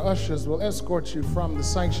benediction, our ushers will escort you from the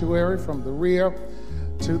sanctuary, from the rear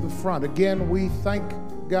to the front. Again, we thank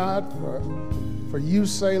God for you,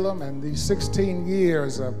 Salem, and these 16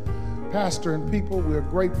 years of pastor and people. We're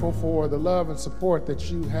grateful for the love and support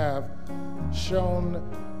that you have shown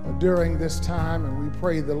during this time, and we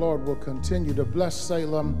pray the Lord will continue to bless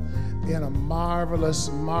Salem in a marvelous,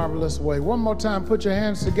 marvelous way. One more time, put your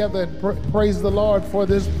hands together and praise the Lord for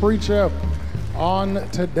this preacher on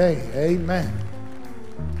today. Amen.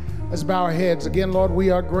 Let's bow our heads. Again, Lord, we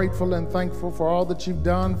are grateful and thankful for all that you've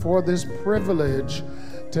done, for this privilege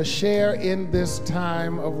to share in this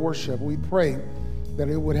time of worship. We pray that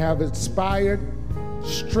it would have inspired,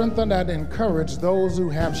 strengthened, and encouraged those who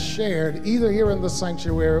have shared either here in the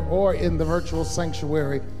sanctuary or in the virtual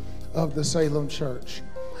sanctuary of the Salem Church.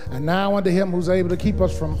 And now unto him who's able to keep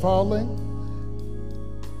us from falling,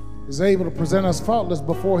 is able to present us faultless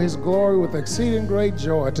before his glory with exceeding great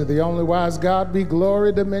joy. To the only wise God be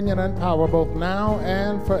glory, dominion, and power both now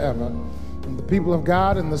and forever. And the people of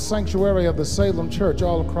God in the sanctuary of the Salem Church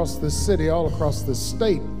all across this city, all across this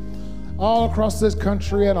state, all across this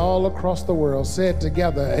country, and all across the world said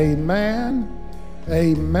together, amen,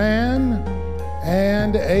 amen,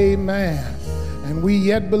 and amen. And we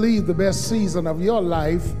yet believe the best season of your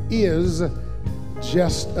life is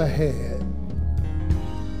just ahead.